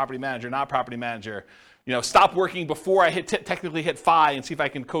less? Property manager, not property manager. Stop working before I technically hit FI and see if I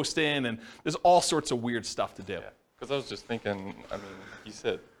can coast in. And there's all sorts of weird stuff to do. Yeah, because I was just thinking, you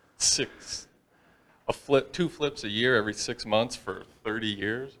said two flips a year every 6 months for 30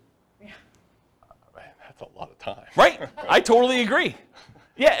 years. Yeah. Man, that's a lot of time. Right? I totally agree.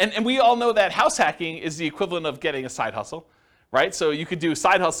 Yeah, and we all know that house hacking is the equivalent of getting a side hustle, right? So you could do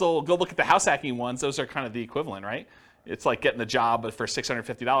side hustle, go look at the house hacking ones. Those are kind of the equivalent, right? It's like getting a job for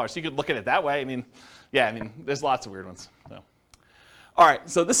 $650. So you could look at it that way. There's lots of weird ones. So. All right,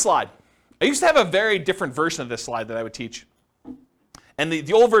 so this slide. I used to have a very different version of this slide that I would teach. And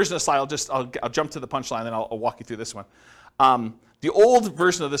the old version of the slide, I'll jump to the punchline, then I'll walk you through this one. The old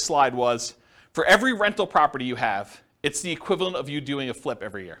version of this slide was, for every rental property you have, it's the equivalent of you doing a flip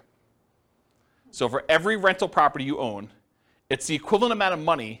every year. So for every rental property you own, it's the equivalent amount of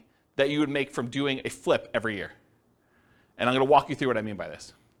money that you would make from doing a flip every year. And I'm going to walk you through what I mean by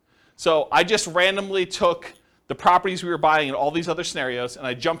this. So I just randomly took the properties we were buying in all these other scenarios, and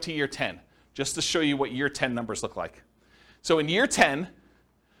I jumped to year 10, just to show you what year 10 numbers look like. So in year 10,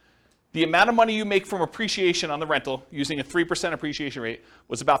 the amount of money you make from appreciation on the rental, using a 3% appreciation rate,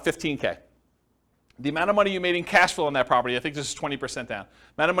 was about $15K. The amount of money you made in cash flow on that property, I think this is 20% down.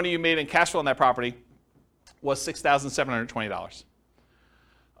 The amount of money you made in cash flow on that property was $6,720.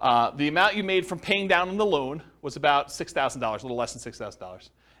 The amount you made from paying down on the loan was about $6,000, a little less than $6,000.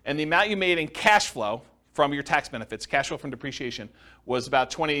 And the amount you made in cash flow from your tax benefits, cash flow from depreciation, was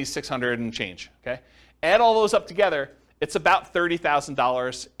about $2,600 and change. Okay? Add all those up together, it's about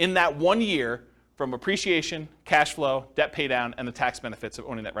 $30,000 in that 1 year from appreciation, cash flow, debt pay down, and the tax benefits of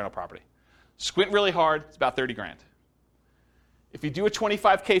owning that rental property. Squint really hard, it's about 30 grand. If you do a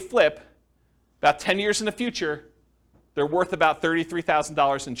 25K flip, About 10 years in the future, they're worth about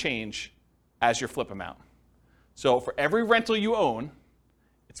 $33,000 in change as your flip amount. So for every rental you own,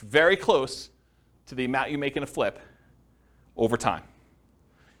 it's very close to the amount you make in a flip over time.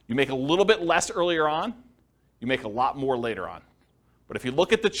 You make a little bit less earlier on, you make a lot more later on. But if you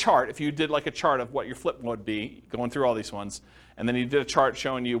look at the chart, if you did like a chart of what your flip would be, going through all these ones, and then you did a chart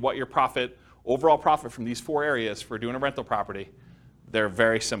showing you what your profit, overall profit from these 4 areas for doing a rental property, they're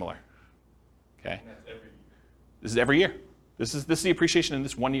very similar. Okay? And that's every year. This is every year. This is the appreciation in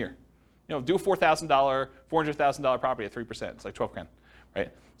this 1 year. You know, do a $4,000, $400,000 property at 3%. It's like 12 grand,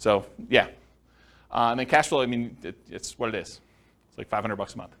 right? So yeah. And then cash flow, I mean, it's what it is. It's like $500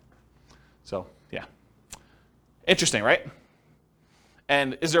 a month. So yeah. Interesting, right?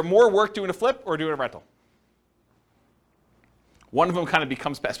 And is there more work doing a flip or doing a rental? One of them kind of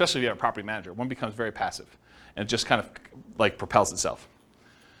becomes, especially if you have a property manager, one becomes very passive and it just kind of like propels itself.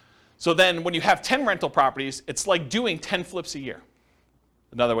 So then when you have 10 rental properties, it's like doing 10 flips a year.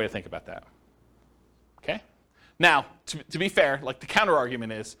 Another way to think about that. Okay? Now, to be fair, like the counter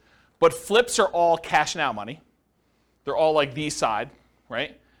argument is, but flips are all cash now money. They're all like the side,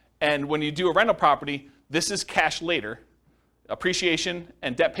 right? And when you do a rental property, this is cash later. Appreciation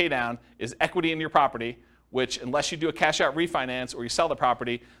and debt pay down is equity in your property, which unless you do a cash out refinance or you sell the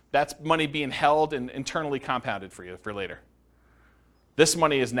property, that's money being held and internally compounded for you for later. This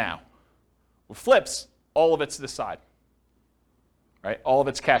money is now. With flips, all of it's this side. Right? All of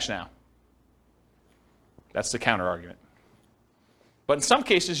it's cash now. That's the counter argument. But in some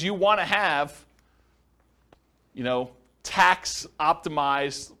cases, you want to have, you know, tax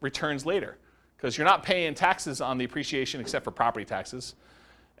optimized returns later, because you're not paying taxes on the appreciation except for property taxes,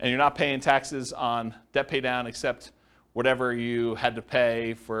 and you're not paying taxes on debt pay down except whatever you had to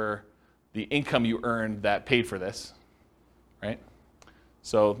pay for the income you earned that paid for this, right?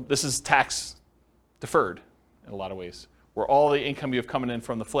 So this is tax deferred in a lot of ways, where all the income you have coming in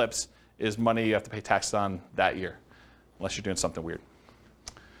from the flips is money you have to pay taxes on that year, unless you're doing something weird,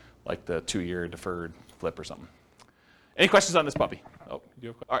 like the 2-year deferred flip or something. Any questions on this puppy? Oh, you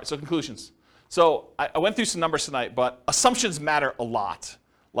have, all right, so conclusions. So I went through some numbers tonight, but assumptions matter a lot.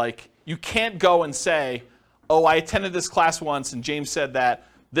 Like, you can't go and say, oh, I attended this class once and James said that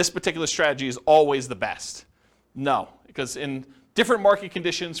this particular strategy is always the best. No, because in different market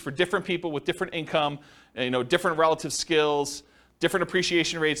conditions for different people with different income, you know, different relative skills, different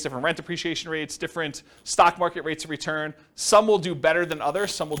appreciation rates, different rent appreciation rates, different stock market rates of return. Some will do better than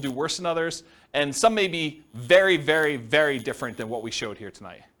others, some will do worse than others, and some may be very, very, very different than what we showed here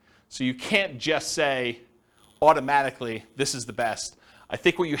tonight. So you can't just say automatically this is the best. I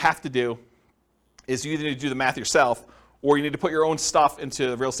think what you have to do is you either need to do the math yourself or you need to put your own stuff into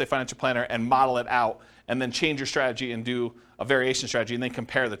the Real Estate Financial Planner and model it out and then change your strategy and do a variation strategy and then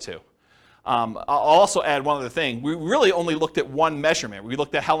compare the two. I'll also add one other thing. We really only looked at one measurement. We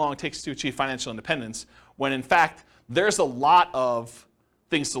looked at how long it takes to achieve financial independence, when in fact, there's a lot of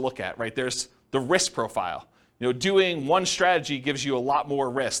things to look at, right? There's the risk profile. You know, doing one strategy gives you a lot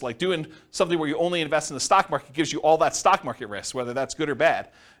more risk. Like doing something where you only invest in the stock market gives you all that stock market risk, whether that's good or bad.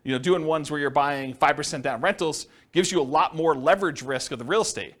 You know, doing ones where you're buying 5% down rentals gives you a lot more leverage risk of the real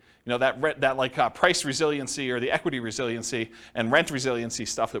estate. You know, that price resiliency or the equity resiliency and rent resiliency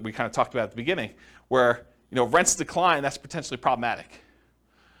stuff that we kind of talked about at the beginning, where, you know, rents decline, that's potentially problematic.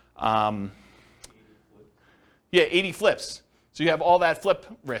 80 flips. So you have all that flip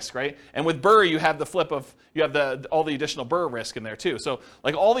risk, right? And with BRRRR, you have the flip of, you have all the additional BRRRR risk in there too. So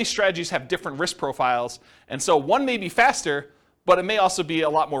like all these strategies have different risk profiles. And so one may be faster, but it may also be a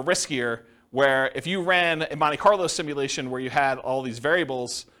lot more riskier, where if you ran a Monte Carlo simulation where you had all these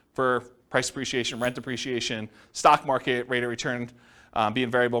variables for price appreciation, rent appreciation, stock market rate of return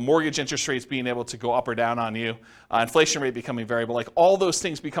being variable, mortgage interest rates being able to go up or down on you, inflation rate becoming variable, like all those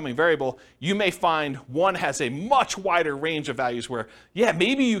things becoming variable, you may find one has a much wider range of values where, yeah,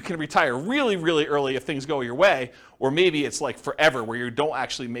 maybe you can retire really, really early if things go your way, or maybe it's like forever where you don't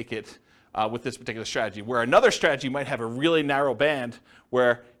actually make it with this particular strategy, where another strategy might have a really narrow band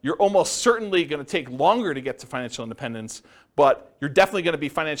where you're almost certainly going to take longer to get to financial independence, but you're definitely going to be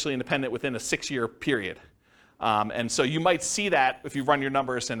financially independent within a 6-year period. And so you might see that if you run your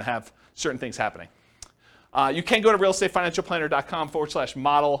numbers and have certain things happening. You can go to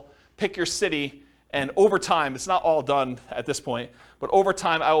realestatefinancialplanner.com/model, pick your city, and over time, it's not all done at this point, but over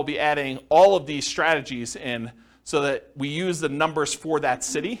time I will be adding all of these strategies in so that we use the numbers for that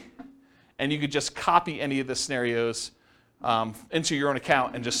city, and you could just copy any of the scenarios into your own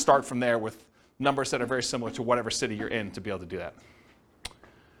account and just start from there with numbers that are very similar to whatever city you're in to be able to do that.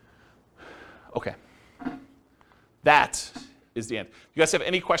 Okay. That is the end. You guys have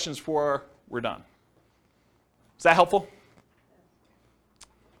any questions for we're done. Is that helpful?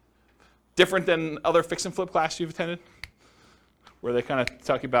 Different than other fix and flip class you've attended, where they kind of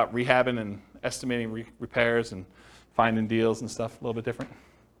talk about rehabbing and estimating repairs and finding deals and stuff, a little bit different?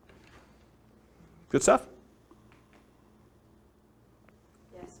 Good stuff?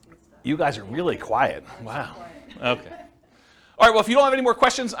 Yes, good stuff. You guys are really quiet. Wow. Okay. All right, well, if you don't have any more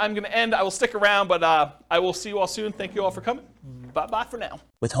questions, I'm going to end. I will stick around, but I will see you all soon. Thank you all for coming. Bye-bye for now.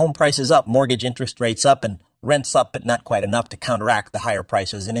 With home prices up, mortgage interest rates up, and rents up but not quite enough to counteract the higher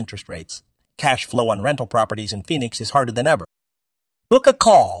prices and interest rates, cash flow on rental properties in Phoenix is harder than ever. Book a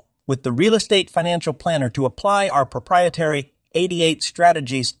call with the Real Estate Financial Planner to apply our proprietary 88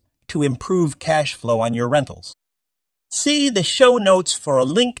 strategies to improve cash flow on your rentals. See the show notes for a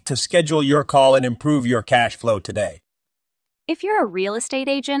link to schedule your call and improve your cash flow today. If you're a real estate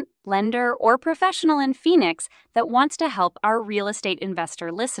agent, lender, or professional in Phoenix that wants to help our real estate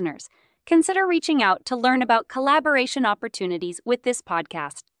investor listeners, consider reaching out to learn about collaboration opportunities with this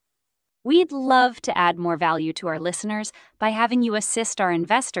podcast. We'd love to add more value to our listeners by having you assist our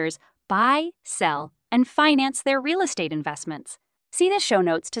investors buy, sell, and finance their real estate investments. See the show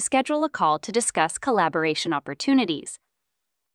notes to schedule a call to discuss collaboration opportunities.